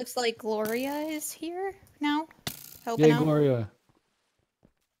 Huh. It looks like Gloria is here now, helping Yay, out. Gloria.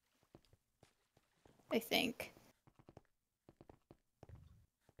 I think.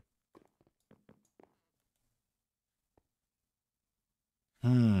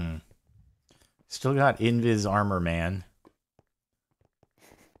 Still got Invis armor, man.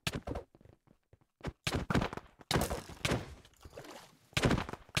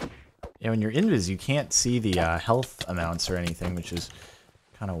 Yeah, when you're Invis, you can't see the health amounts or anything, which is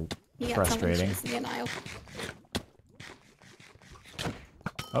kind of You got frustrating. someone chasing the aisle.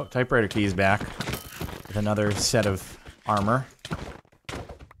 Oh, typewriter key is back with another set of armor.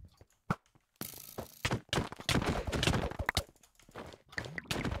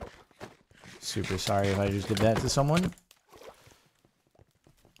 Super sorry if I just did that to someone.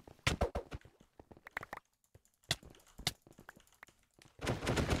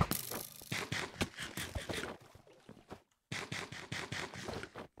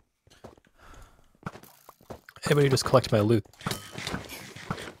 Anybody just collect my loot?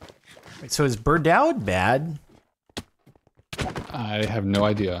 Wait, so is Birdoud bad? I have no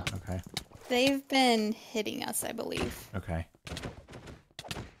idea. Okay, They've been hitting us, I believe. okay.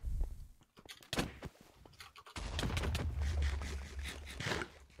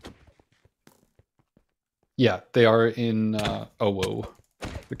 Yeah, they are in Owo,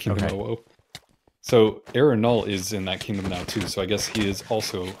 the kingdom Okay. of Owo. So Error Null is in that kingdom now too, so I guess he is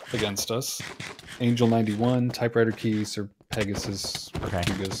also against us. Angel 91, Typewriter Key, Sir Pegasus, Okay.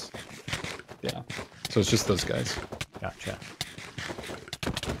 Portuguese. Yeah, so it's just those guys. Gotcha.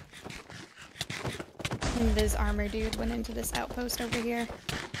 And this armor dude went into this outpost over here.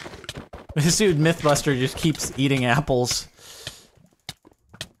 This dude, Mythbuster, just keeps eating apples.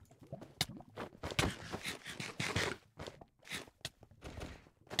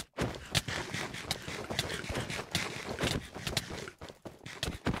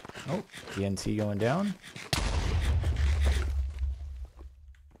 Oh, TNT going down.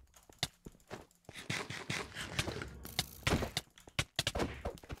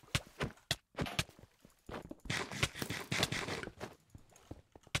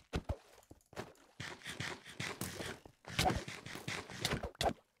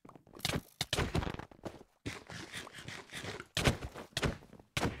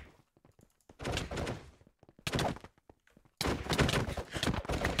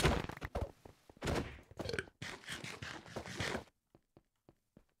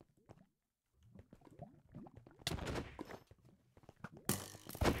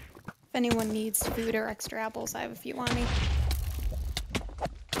 If anyone needs food or extra apples, I have a few on me.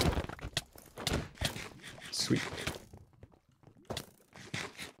 Sweet.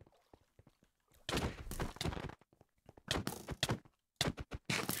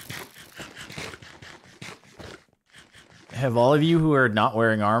 Have all of you who are not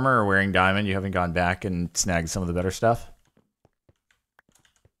wearing armor or wearing diamond, you haven't gone back and snagged some of the better stuff?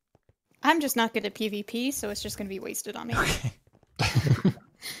 I'm just not good at PvP, so it's just going to be wasted on me. Okay.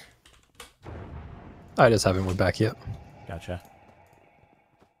 I just haven't went back yet. Gotcha.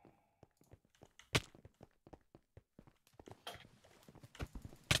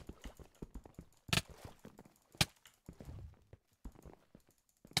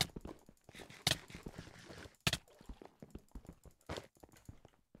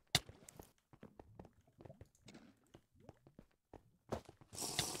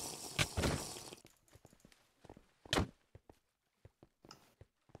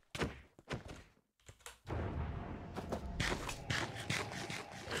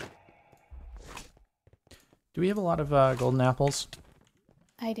 Do we have a lot of golden apples?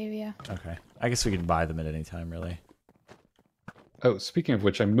 I do, yeah. Okay. I guess we could buy them at any time, really. Oh, speaking of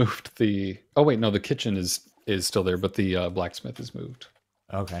which, I moved the... Oh, wait, no, the kitchen is still there, but the blacksmith is moved.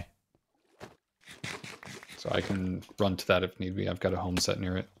 Okay. So I can run to that if need be. I've got a home set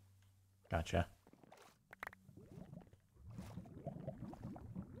near it. Gotcha.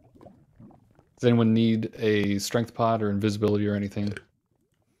 Does anyone need a strength pot or invisibility or anything?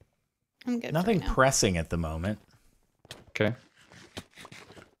 I'm good. Nothing for right now. pressing at the moment. Okay.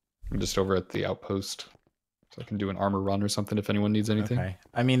 I'm just over at the outpost. So I can do an armor run or something if anyone needs anything. Okay.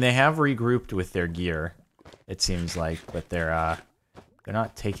 I mean, they have regrouped with their gear, it seems like, but they're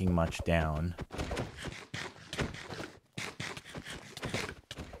not taking much down.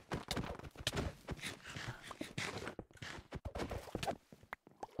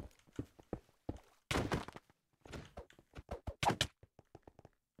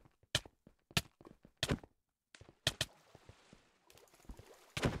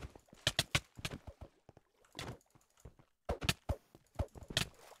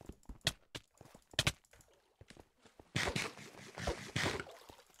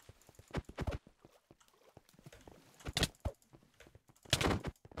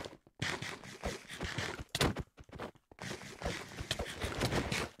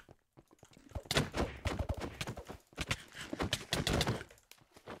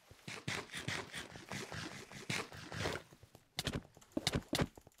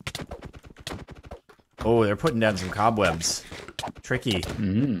 Oh, they're putting down some cobwebs. Tricky.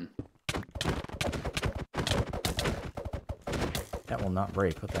 Mm. That will not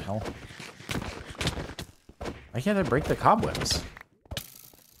break. What the hell? Why can't I break the cobwebs?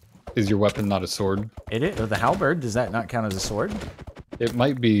 Is your weapon not a sword? It is. The halberd, does that not count as a sword? It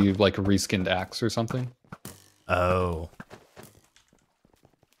might be like a reskinned axe or something. Oh.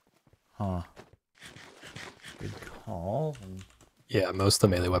 Huh. Good call. Yeah, most of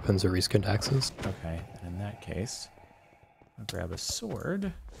the melee weapons are reskinned axes. Okay, in that case, I'll grab a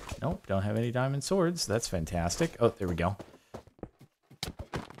sword. Nope, don't have any diamond swords. That's fantastic. Oh, there we go.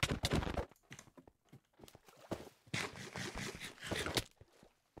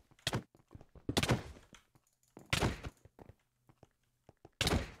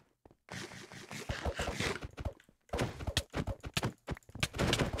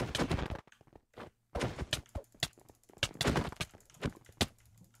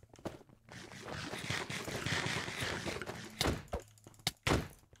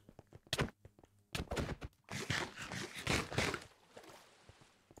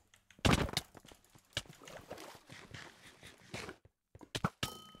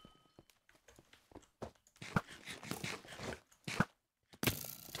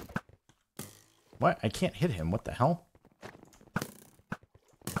 What? I can't hit him. What the hell?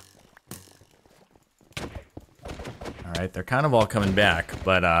 Alright, they're kind of all coming back,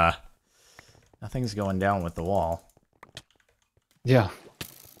 but nothing's going down with the wall. Yeah.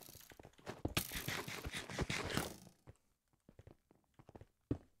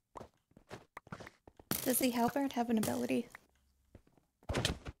 Does the halberd have an ability?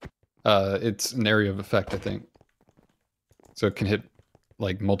 It's an area of effect, I think. So it can hit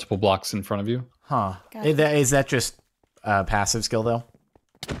like multiple blocks in front of you. Huh. Gotcha. Is that just passive skill, though?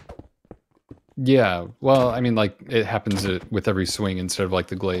 Yeah. Well, I mean, like it happens with every swing instead of like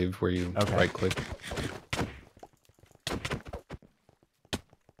the glaive where you Okay. right click.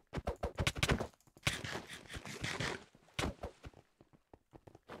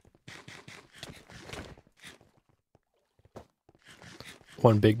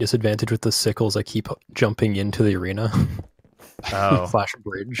 One big disadvantage with the sickles, I keep jumping into the arena. Oh. Flash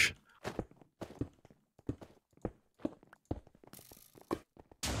bridge.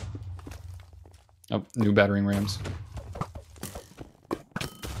 Oh, new battering rams.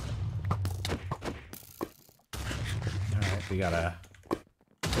 All right, we gotta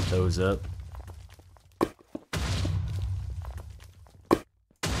put those up.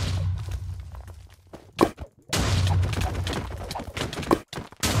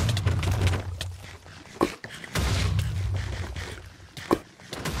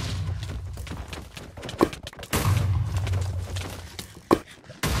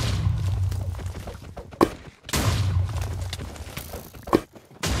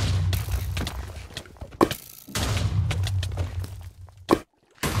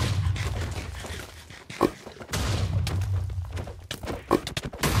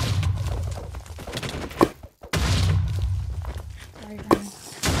 Sorry, Ryan.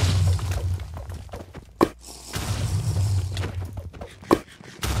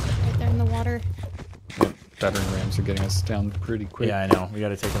 Right there in the water. Yep. Battering rams are getting us down pretty quick. Yeah, I know. We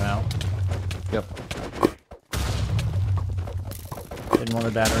gotta take them out. Yep. Hitting one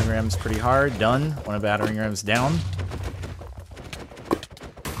of the battering rams pretty hard. Done. One of the battering rams down.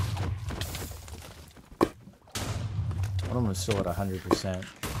 One of them is still at 100%.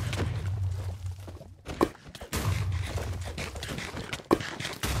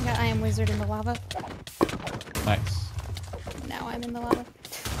 Got I am wizard in the lava. Nice. Now I'm in the lava.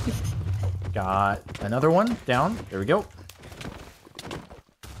 Got another one down. There we go.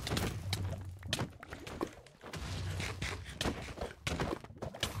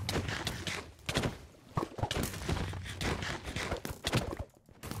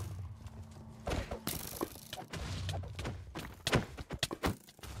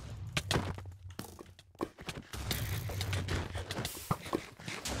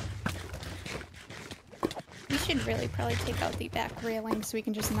 We should really probably take out the back railing so we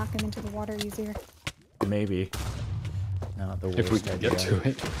can just knock them into the water easier. Maybe. Not the worst If we can idea. get to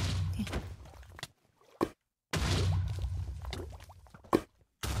it.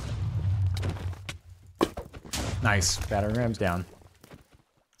 Nice. Battering rams down.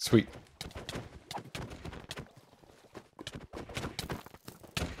 Sweet.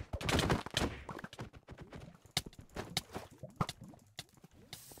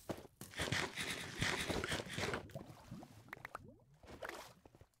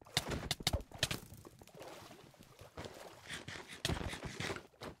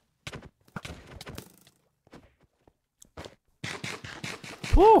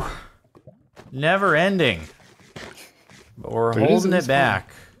 Whew. Never ending. But we're But it is holding in it this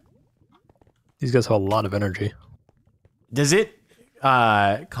back. These guys have a lot of energy. Does it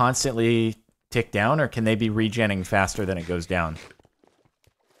constantly tick down, or can they be regenning faster than it goes down?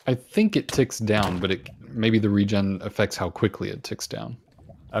 I think it ticks down, but maybe the regen affects how quickly it ticks down.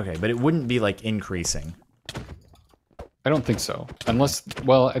 Okay, but it wouldn't be like increasing. I don't think so. Unless,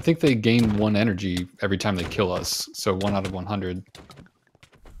 well, I think they gain 1 energy every time they kill us. So 1 out of 100.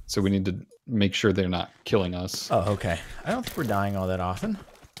 So we need to make sure they're not killing us. Oh, okay. I don't think we're dying all that often.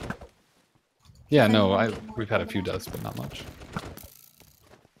 Yeah, no, we've had a few deaths, but not much.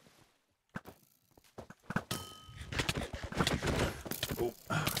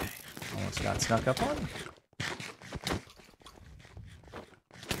 Okay. Almost got snuck up on.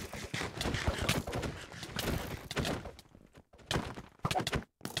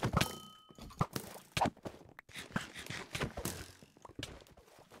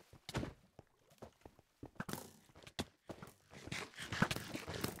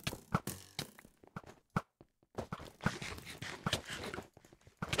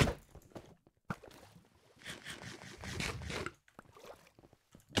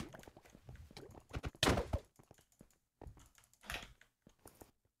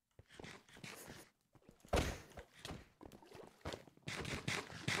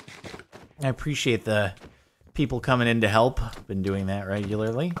 I appreciate the people coming in to help. Been doing that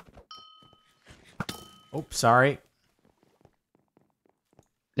regularly. Oh, sorry.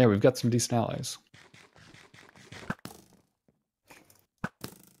 Yeah, we've got some decent allies.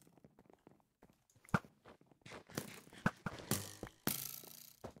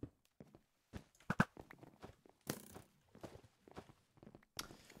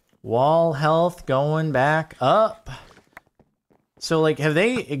 Wall health going back up. So, like, have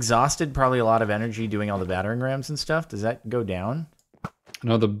they exhausted probably a lot of energy doing all the battering rams and stuff? Does that go down?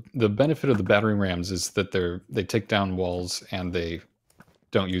 No, the benefit of the battering rams is that they take down walls and they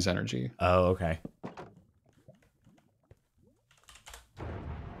don't use energy. Oh, okay.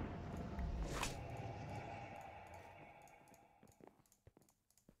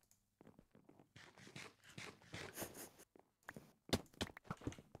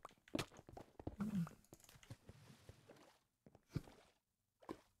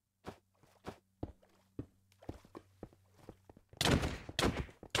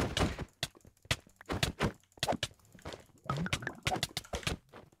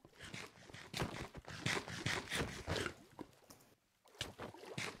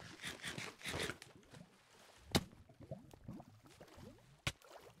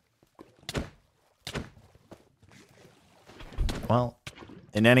 Well,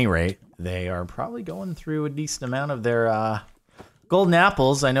 in any rate, they are probably going through a decent amount of their golden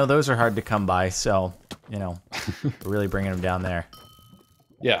apples. I know those are hard to come by, so, you know, we're really bringing them down there.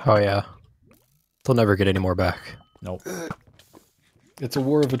 Yeah. Oh yeah. They'll never get any more back. Nope. It's a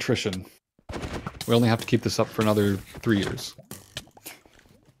war of attrition. We only have to keep this up for another 3 years.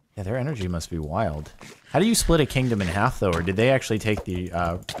 Yeah, their energy must be wild. How do you split a kingdom in half, though? Or did they actually take the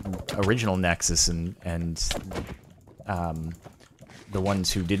original Nexus and the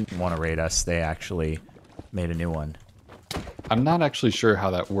ones who didn't want to raid us, they actually made a new one? I'm not actually sure how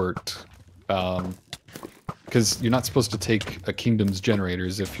that worked. Because you're not supposed to take a kingdom's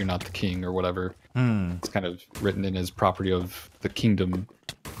generators if you're not the king or whatever. It's kind of written in as property of the kingdom.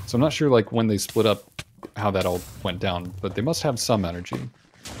 So I'm not sure like when they split up how that all went down, but they must have some energy.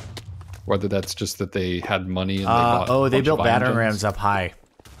 Whether that's just that they had money and they bought oh, a they bunch built of battering iron rams up high.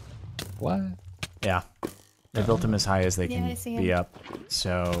 What? Yeah. They built them as high as they Yeah, can I see be 'em. up.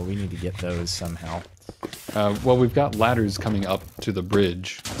 So we need to get those somehow. Well, we've got ladders coming up to the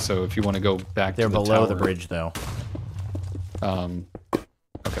bridge, so if you want to go back They're to the below the tower- bridge, though.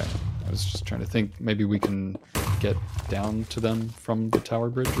 Okay. I was just trying to think, maybe we can get down to them from the tower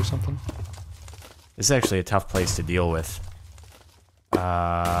bridge or something? This is actually a tough place to deal with.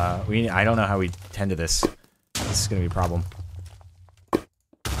 I don't know how we tend to this. This is going to be a problem.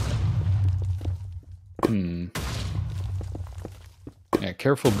 Yeah,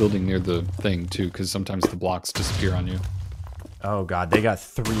 careful building near the thing, too, because sometimes the blocks disappear on you. Oh, God. They got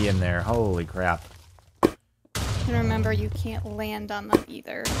 3 in there. Holy crap. And remember, you can't land on them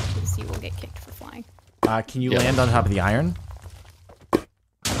either, because you will get kicked for flying. Can you Yeah. land on top of the iron?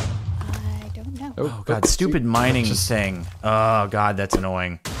 I don't know. Oh, God. Stupid mining just- thing. Oh, God. That's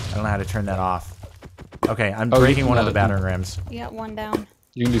annoying. I don't know how to turn that off. Okay. I'm Oh, you breaking can, one of the uh, battering rams. You got one down.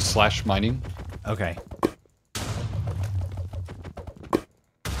 You can do slash mining. Okay.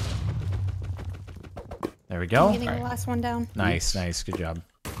 There we I'm go. getting Alright. the last one down. Nice, nice. Good job.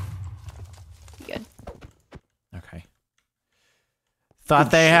 Good. Okay.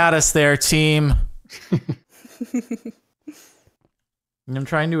 Thought they had us there, team. I'm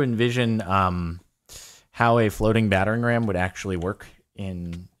trying to envision how a floating battering ram would actually work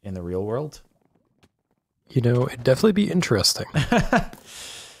in the real world. You know, it'd definitely be interesting.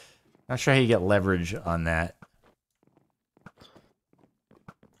 Not sure how you get leverage on that.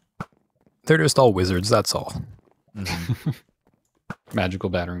 They're just all wizards, that's all. Mhm. Magical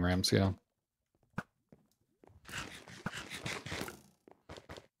battering rams, yeah.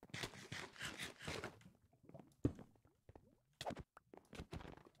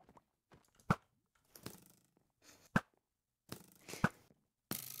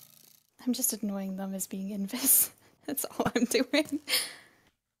 I'm just annoying them as being invis. That's all I'm doing.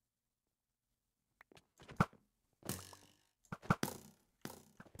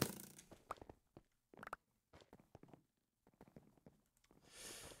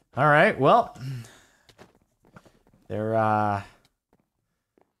 All right. Well, they're I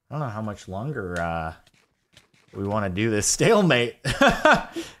don't know how much longer we want to do this stalemate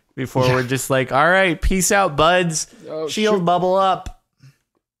before we're just like, all right, peace out, buds. Oh, Shield shoot. bubble up.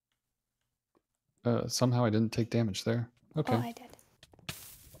 Somehow I didn't take damage there. Okay. Oh, I did.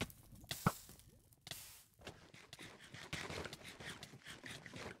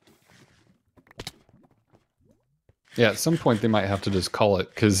 Yeah, at some point they might have to just call it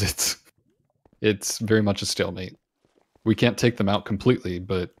because it's very much a stalemate. We can't take them out completely,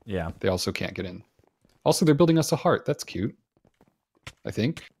 but Yeah. they also can't get in. Also, they're building us a heart. That's cute. I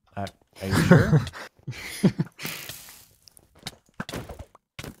think. Are you sure?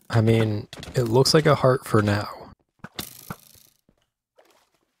 I mean, it looks like a heart for now.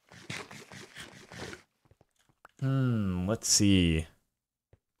 Let's see.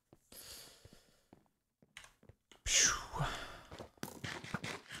 Phew.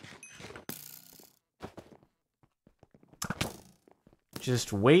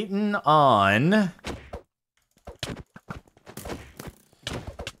 Just waiting on.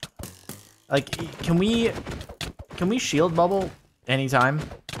 Like, can we shield bubble anytime?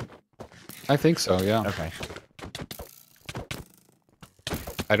 I think so, yeah. Okay.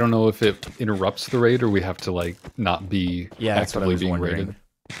 I don't know if it interrupts the raid or we have to, like, not be Yeah, that's what I actively was being wondering.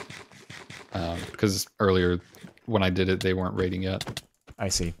 raided. Because earlier, when I did it, they weren't raiding yet. I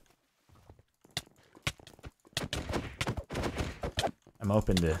see. I'm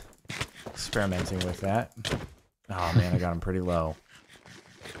open to experimenting with that. Oh man, I got him pretty low.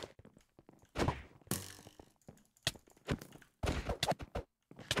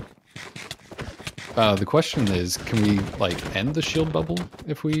 The question is, can we, like, end the shield bubble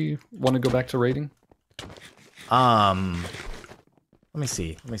if we want to go back to raiding? Let me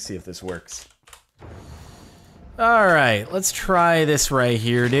see. Let me see if this works. All right, let's try this right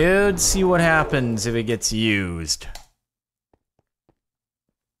here, dude. See what happens if it gets used.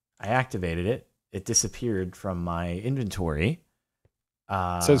 I activated it. It disappeared from my inventory.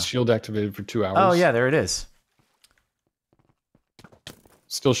 It says shield activated for 2 hours. Oh, yeah, there it is.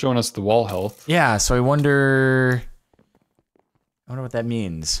 Still showing us the wall health. Yeah, so I wonder what that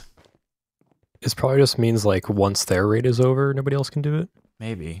means. This probably just means like once their raid is over, nobody else can do it.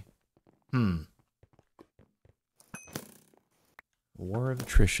 Maybe. War of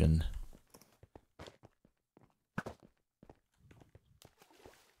attrition.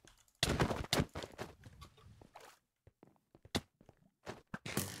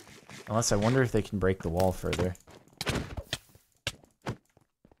 Unless I wonder if they can break the wall further.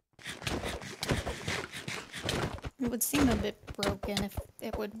 It would seem a bit broken if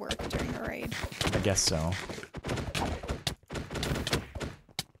it would work during a raid. I guess so.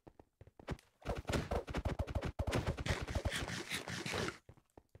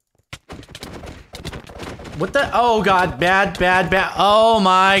 What the? Oh god, bad. Oh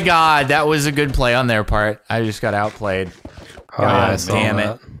my god, that was a good play on their part. I just got outplayed. Oh, yeah, I God saw damn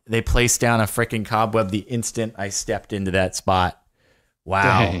that. it. They placed down a freaking cobweb the instant I stepped into that spot.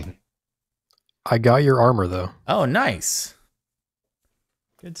 Wow. Dang. I got your armor though. Oh, nice.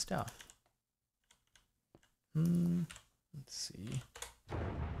 Good stuff. Let's see.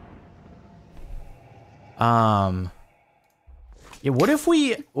 Yeah, what if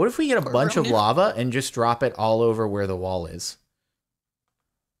we get a bunch of lava and just drop it all over where the wall is?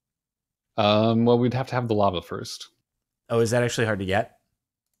 Well, we'd have to have the lava first. Oh, is that actually hard to get?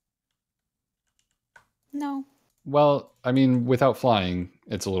 No. Well, I mean, without flying,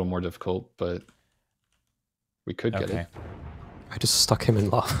 it's a little more difficult, but we could get it. I just stuck him in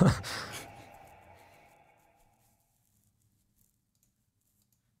lava.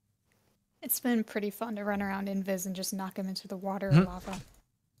 It's been pretty fun to run around Invis and just knock him into the water or lava.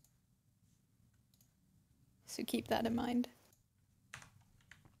 So keep that in mind.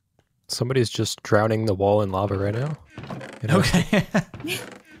 Somebody's just drowning the wall in lava right now. You know? Okay.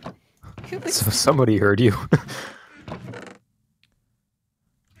 Who was So somebody heard you.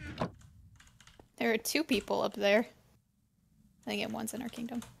 There are 2 people up there. I think one's in our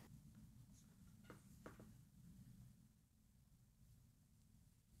kingdom.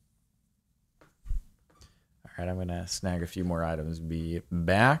 All right, I'm gonna snag a few more items. Be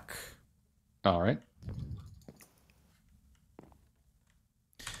back. All right.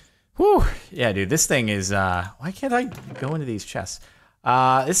 Whew. Yeah, dude, this thing is, why can't I go into these chests?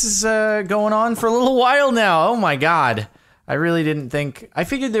 This is, going on for a little while now. Oh my god. I really didn't think, I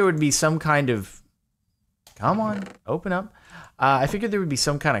figured there would be some kind of, come on, open up. I figured there would be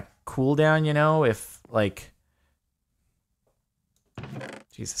some kind of cooldown, you know, if, like,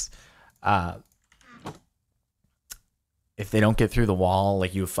 Jesus. If they don't get through the wall,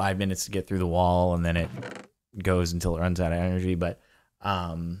 like you have 5 minutes to get through the wall and then it goes until it runs out of energy, but,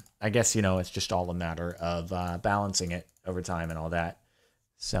 I guess, you know, it's just all a matter of balancing it over time and all that.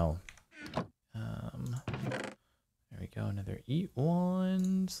 So, there we go. Another eat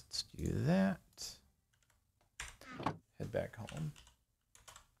ones. Let's do that. Head back home.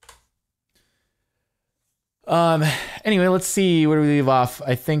 Anyway, let's see. Where do we leave off?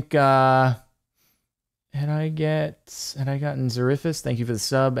 I think, had I gotten Zerifus, thank you for the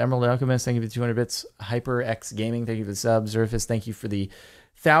sub. Emerald Alchemist, thank you for the 200 bits. HyperX Gaming, thank you for the sub. Zerifus, thank you for the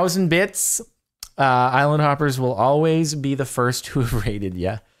 1,000 bits. Island Hoppers will always be the first to have rated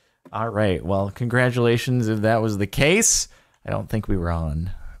ya. All right, well, congratulations if that was the case. I don't think we were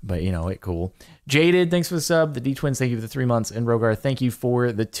on, but you know, it cool. Jaded, thanks for the sub. The D-Twins, thank you for the 3 months. And Rogar, thank you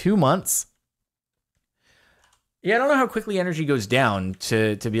for the 2 months. Yeah, I don't know how quickly energy goes down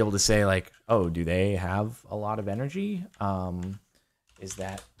to be able to say, like, oh, do they have a lot of energy? Is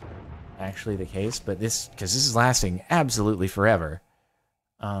that actually the case? But because this is lasting absolutely forever.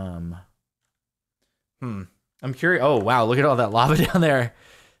 I'm curious. Oh, wow, look at all that lava down there.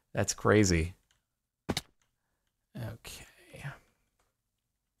 That's crazy. Okay.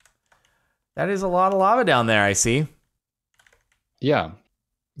 That is a lot of lava down there, I see. Yeah.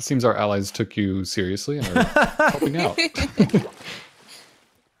 It seems our allies took you seriously and are helping out.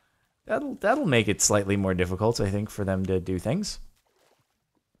 That'll make it slightly more difficult, I think, for them to do things.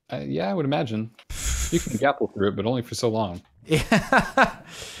 Yeah, I would imagine. You can grapple through it, but only for so long. Yeah.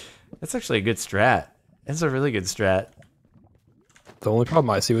 That's actually a good strat. That's a really good strat. The only problem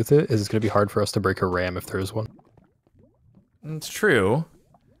I see with it is it's going to be hard for us to break a ram if there is one. It's true.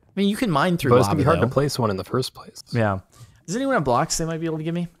 I mean, you can mine through But lava, it's going to be hard though. to place one in the first place. Yeah. Does anyone have blocks they might be able to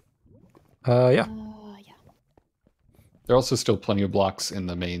give me? Yeah. yeah. There are also still plenty of blocks in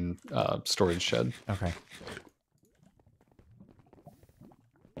the main storage shed. Okay.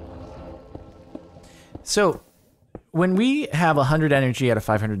 So, when we have 100 energy out of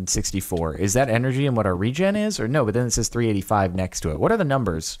 564, is that energy in what our regen is? Or no, but then it says 385 next to it. What are the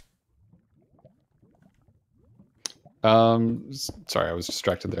numbers? Sorry, I was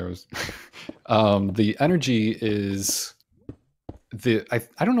distracted there. The energy is... I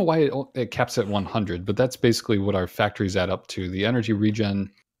don't know why it caps at 100, but that's basically what our factories add up to. The energy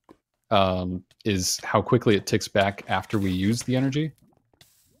regen is how quickly it ticks back after we use the energy.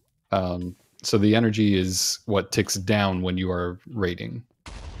 So the energy is what ticks down when you are raiding.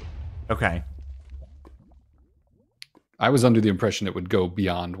 Okay. I was under the impression it would go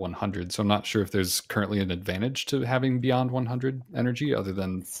beyond 100, so I'm not sure if there's currently an advantage to having beyond 100 energy other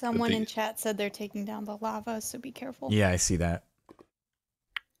than... Someone in chat said they're taking down the lava, so be careful. Yeah, I see that.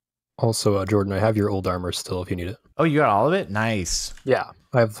 Also, Jordan, I have your old armor still if you need it. Oh, you got all of it? Nice. Yeah,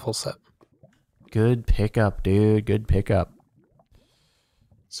 I have the full set. Good pickup, dude. Good pickup.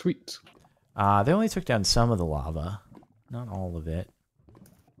 Sweet. They only took down some of the lava. Not all of it.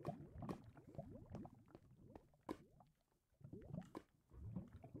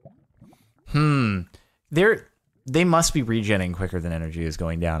 They must be regenning quicker than energy is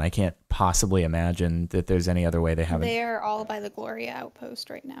going down. I can't possibly imagine that there's any other way they haven't. They're all by the Gloria outpost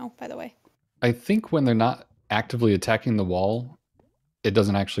right now, by the way. I think when they're not actively attacking the wall, it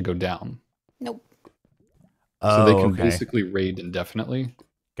doesn't actually go down. Nope. So they can okay. basically raid indefinitely.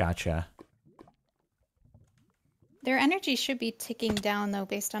 Gotcha. Their energy should be ticking down, though,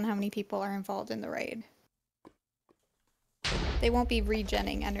 based on how many people are involved in the raid. They won't be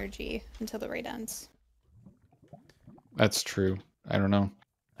regenning energy until the raid ends. That's true. I don't know.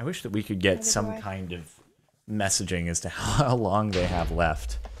 I wish that we could get some kind of messaging as to how long they have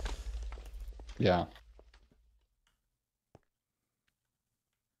left. Yeah.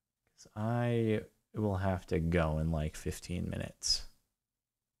 I will have to go in like 15 minutes.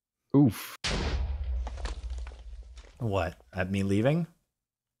 Oof. What? At me leaving?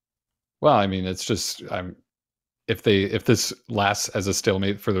 Well, I mean, it's just if this lasts as a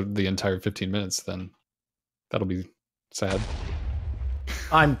stalemate for the entire 15 minutes, then that'll be sad.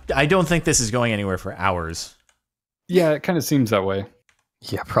 I don't think this is going anywhere for hours. Yeah, it kind of seems that way.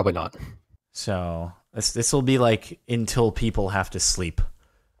 Yeah, probably not. So this will be like until people have to sleep.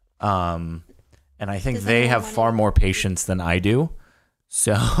 And I think they have far more patience than I do.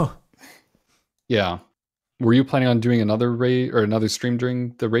 So yeah. Were you planning on doing another raid or another stream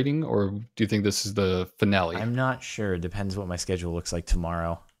during the raiding, or do you think this is the finale? I'm not sure. It depends what my schedule looks like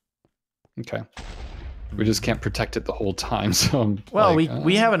tomorrow. Okay. We just can't protect it the whole time. So well,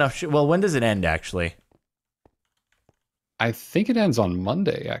 we have enough. Well, when does it end actually? I think it ends on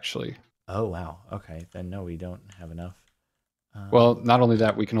Monday, actually. Oh wow. Okay, then no, we don't have enough. Well, not only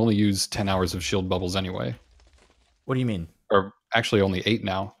that, we can only use 10 hours of shield bubbles anyway. What do you mean? Or actually only 8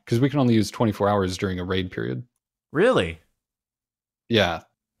 now, because we can only use 24 hours during a raid period. Really? Yeah.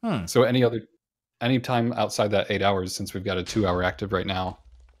 Hmm. So any time outside that 8 hours, since we've got a 2-hour active right now,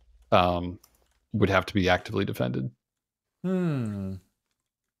 would have to be actively defended. Hmm.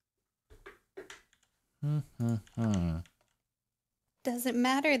 Does it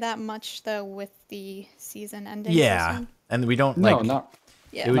matter that much, though, with the season ending? Yeah, and we don't No, like. not.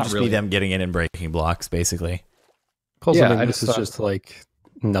 Yeah. It would Not just really. be them getting in and breaking blocks, basically. Plus, Yeah, I think I this just is thought- just like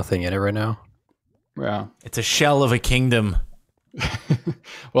nothing in it right now. Yeah. It's a shell of a kingdom.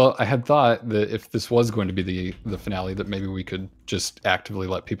 Well, I had thought that if this was going to be the finale, that maybe we could just actively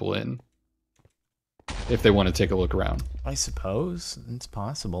let people in if they want to take a look around. I suppose it's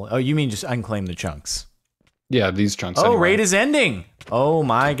possible. Oh, you mean just unclaim the chunks? Yeah, these chunks. Oh, anyway. raid is ending. Oh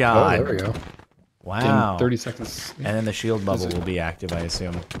my Oh, god. there we go. Wow. In 30 seconds. And then the shield bubble will be active, I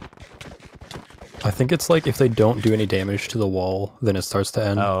assume. I think it's like if they don't do any damage to the wall, then it starts to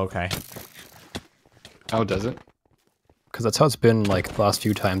end. Oh, okay. Oh, does it? Because that's how it's been like the last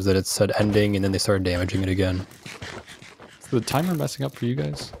few times that it said ending and then they started damaging it again. Is the timer messing up for you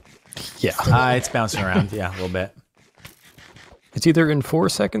guys? Yeah. It's bouncing around. Yeah, a little bit. It's either in 4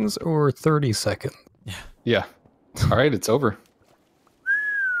 seconds or 30 seconds. Yeah. All right, it's over.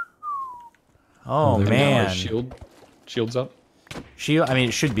 Oh, And now our man. Shield's up. Shield, I mean,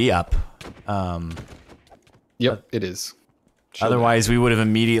 it should be up. Yep, it is. Shield Otherwise, we would have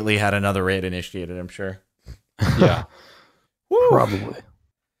immediately had another raid initiated, I'm sure. up. Yeah. Probably.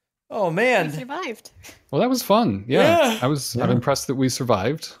 Oh, We man. survived. Well, that was fun. Yeah. Yeah. I'm impressed that we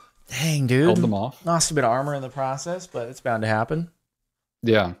survived. Dang, dude. Held them off. Lost a bit of armor in the process, but it's bound to happen.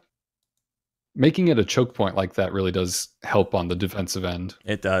 Yeah. Making it a choke point like that really does help on the defensive end.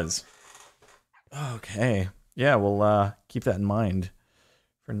 It does. Okay. Yeah, we'll keep that in mind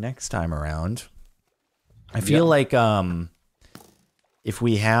for next time around. I feel like if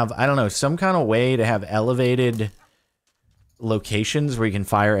we have, I don't know, some kind of way to have elevated locations where you can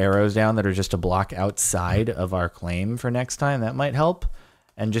fire arrows down that are just a block outside of our claim for next time, that might help.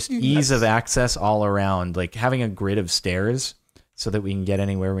 And just ease of access all around, like having a grid of stairs so that we can get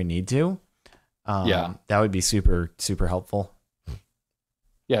anywhere we need to. That would be super, super helpful.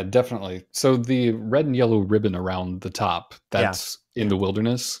 Yeah, definitely. So the red and yellow ribbon around the top, that's in the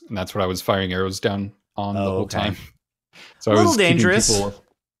wilderness, and that's what I was firing arrows down on the whole time. So a I little was dangerous. Keeping people,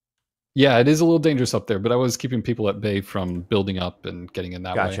 yeah, it is a little dangerous up there, but I was keeping people at bay from building up and getting in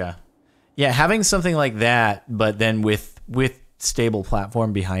that way. Gotcha. Yeah, having something like that, but then with stable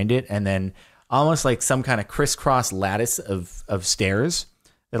platform behind it, and then almost like some kind of crisscross lattice of stairs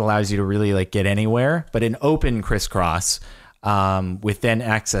that allows you to really like get anywhere, but an open crisscross with then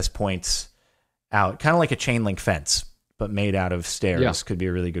access points out, kind of like a chain link fence, but made out of stairs could be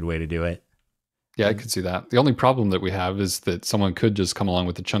a really good way to do it. Yeah, I could see that. The only problem that we have is that someone could just come along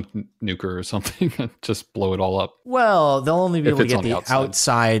with a chunk nuker or something and just blow it all up. Well, they'll only be able to get the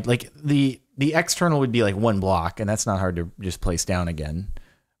outside. Like the external would be like one block, and that's not hard to just place down again.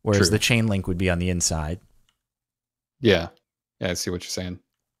 Whereas the chain link would be on the inside. Yeah. Yeah, I see what you're saying.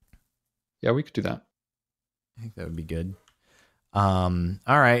 Yeah, we could do that. I think that would be good. All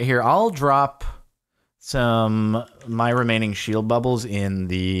right, here, I'll drop my remaining shield bubbles in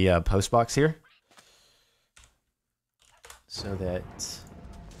the post box here so that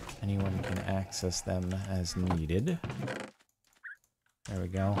anyone can access them as needed. There we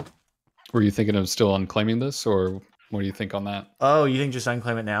go. Were you thinking of still unclaiming this, or what do you think on that? Oh, you think just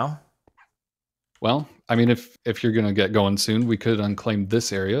unclaim it now? Well, I mean, if you're going to get going soon, we could unclaim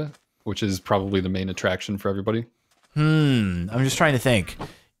this area, which is probably the main attraction for everybody. I'm just trying to think.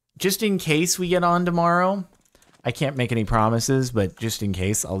 Just in case we get on tomorrow, I can't make any promises, but just in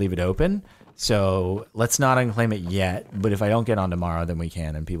case, I'll leave it open. So let's not unclaim it yet, but if I don't get on tomorrow, then we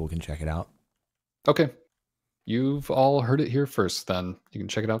can, and people can check it out. Okay. You've all heard it here first, then. You can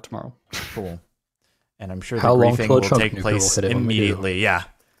check it out tomorrow. Cool. And I'm sure the briefing will take place immediately. Yeah.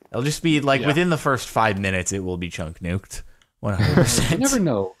 It'll just be like within the first 5 minutes, it will be chunk nuked. 100%. You never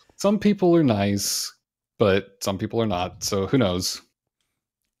know. Some people are nice, but some people are not. So who knows?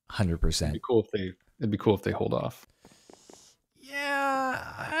 100%. It'd be cool if they hold off. Yeah,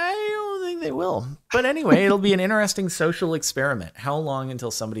 I don't think they will. But anyway, it'll be an interesting social experiment. How long until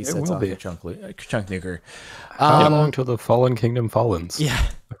somebody sets off a chunk nuker? How long till the Fallen Kingdom fallens? Yeah.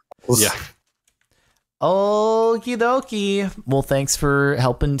 Yeah. Okie dokie. Well, thanks for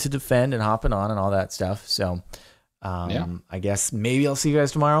helping to defend and hopping on and all that stuff. So I guess maybe I'll see you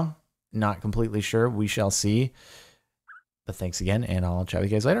guys tomorrow. Not completely sure. We shall see. But thanks again, and I'll chat with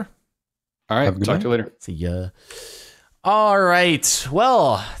you guys later. All right. Talk to you later. See ya. All right.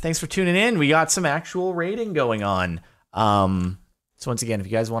 Well, thanks for tuning in. We got some actual raiding going on. So once again, if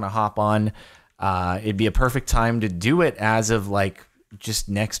you guys want to hop on, it'd be a perfect time to do it as of like just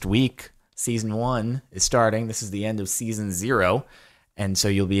next week. Season 1 is starting. This is the end of season 0. And so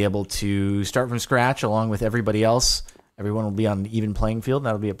you'll be able to start from scratch along with everybody else. Everyone will be on an even playing field.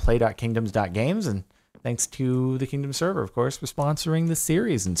 That'll be at play.kingdoms.games. And thanks to the Kingdom server, of course, for sponsoring the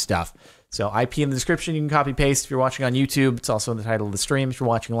series and stuff. So IP in the description. You can copy paste if you're watching on YouTube. It's also in the title of the stream if you're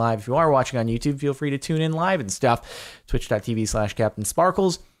watching live. If you are watching on YouTube, feel free to tune in live and stuff.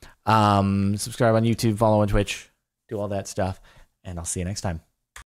 Twitch.tv/CaptainSparklez. Subscribe on YouTube, follow on Twitch, do all that stuff. And I'll see you next time.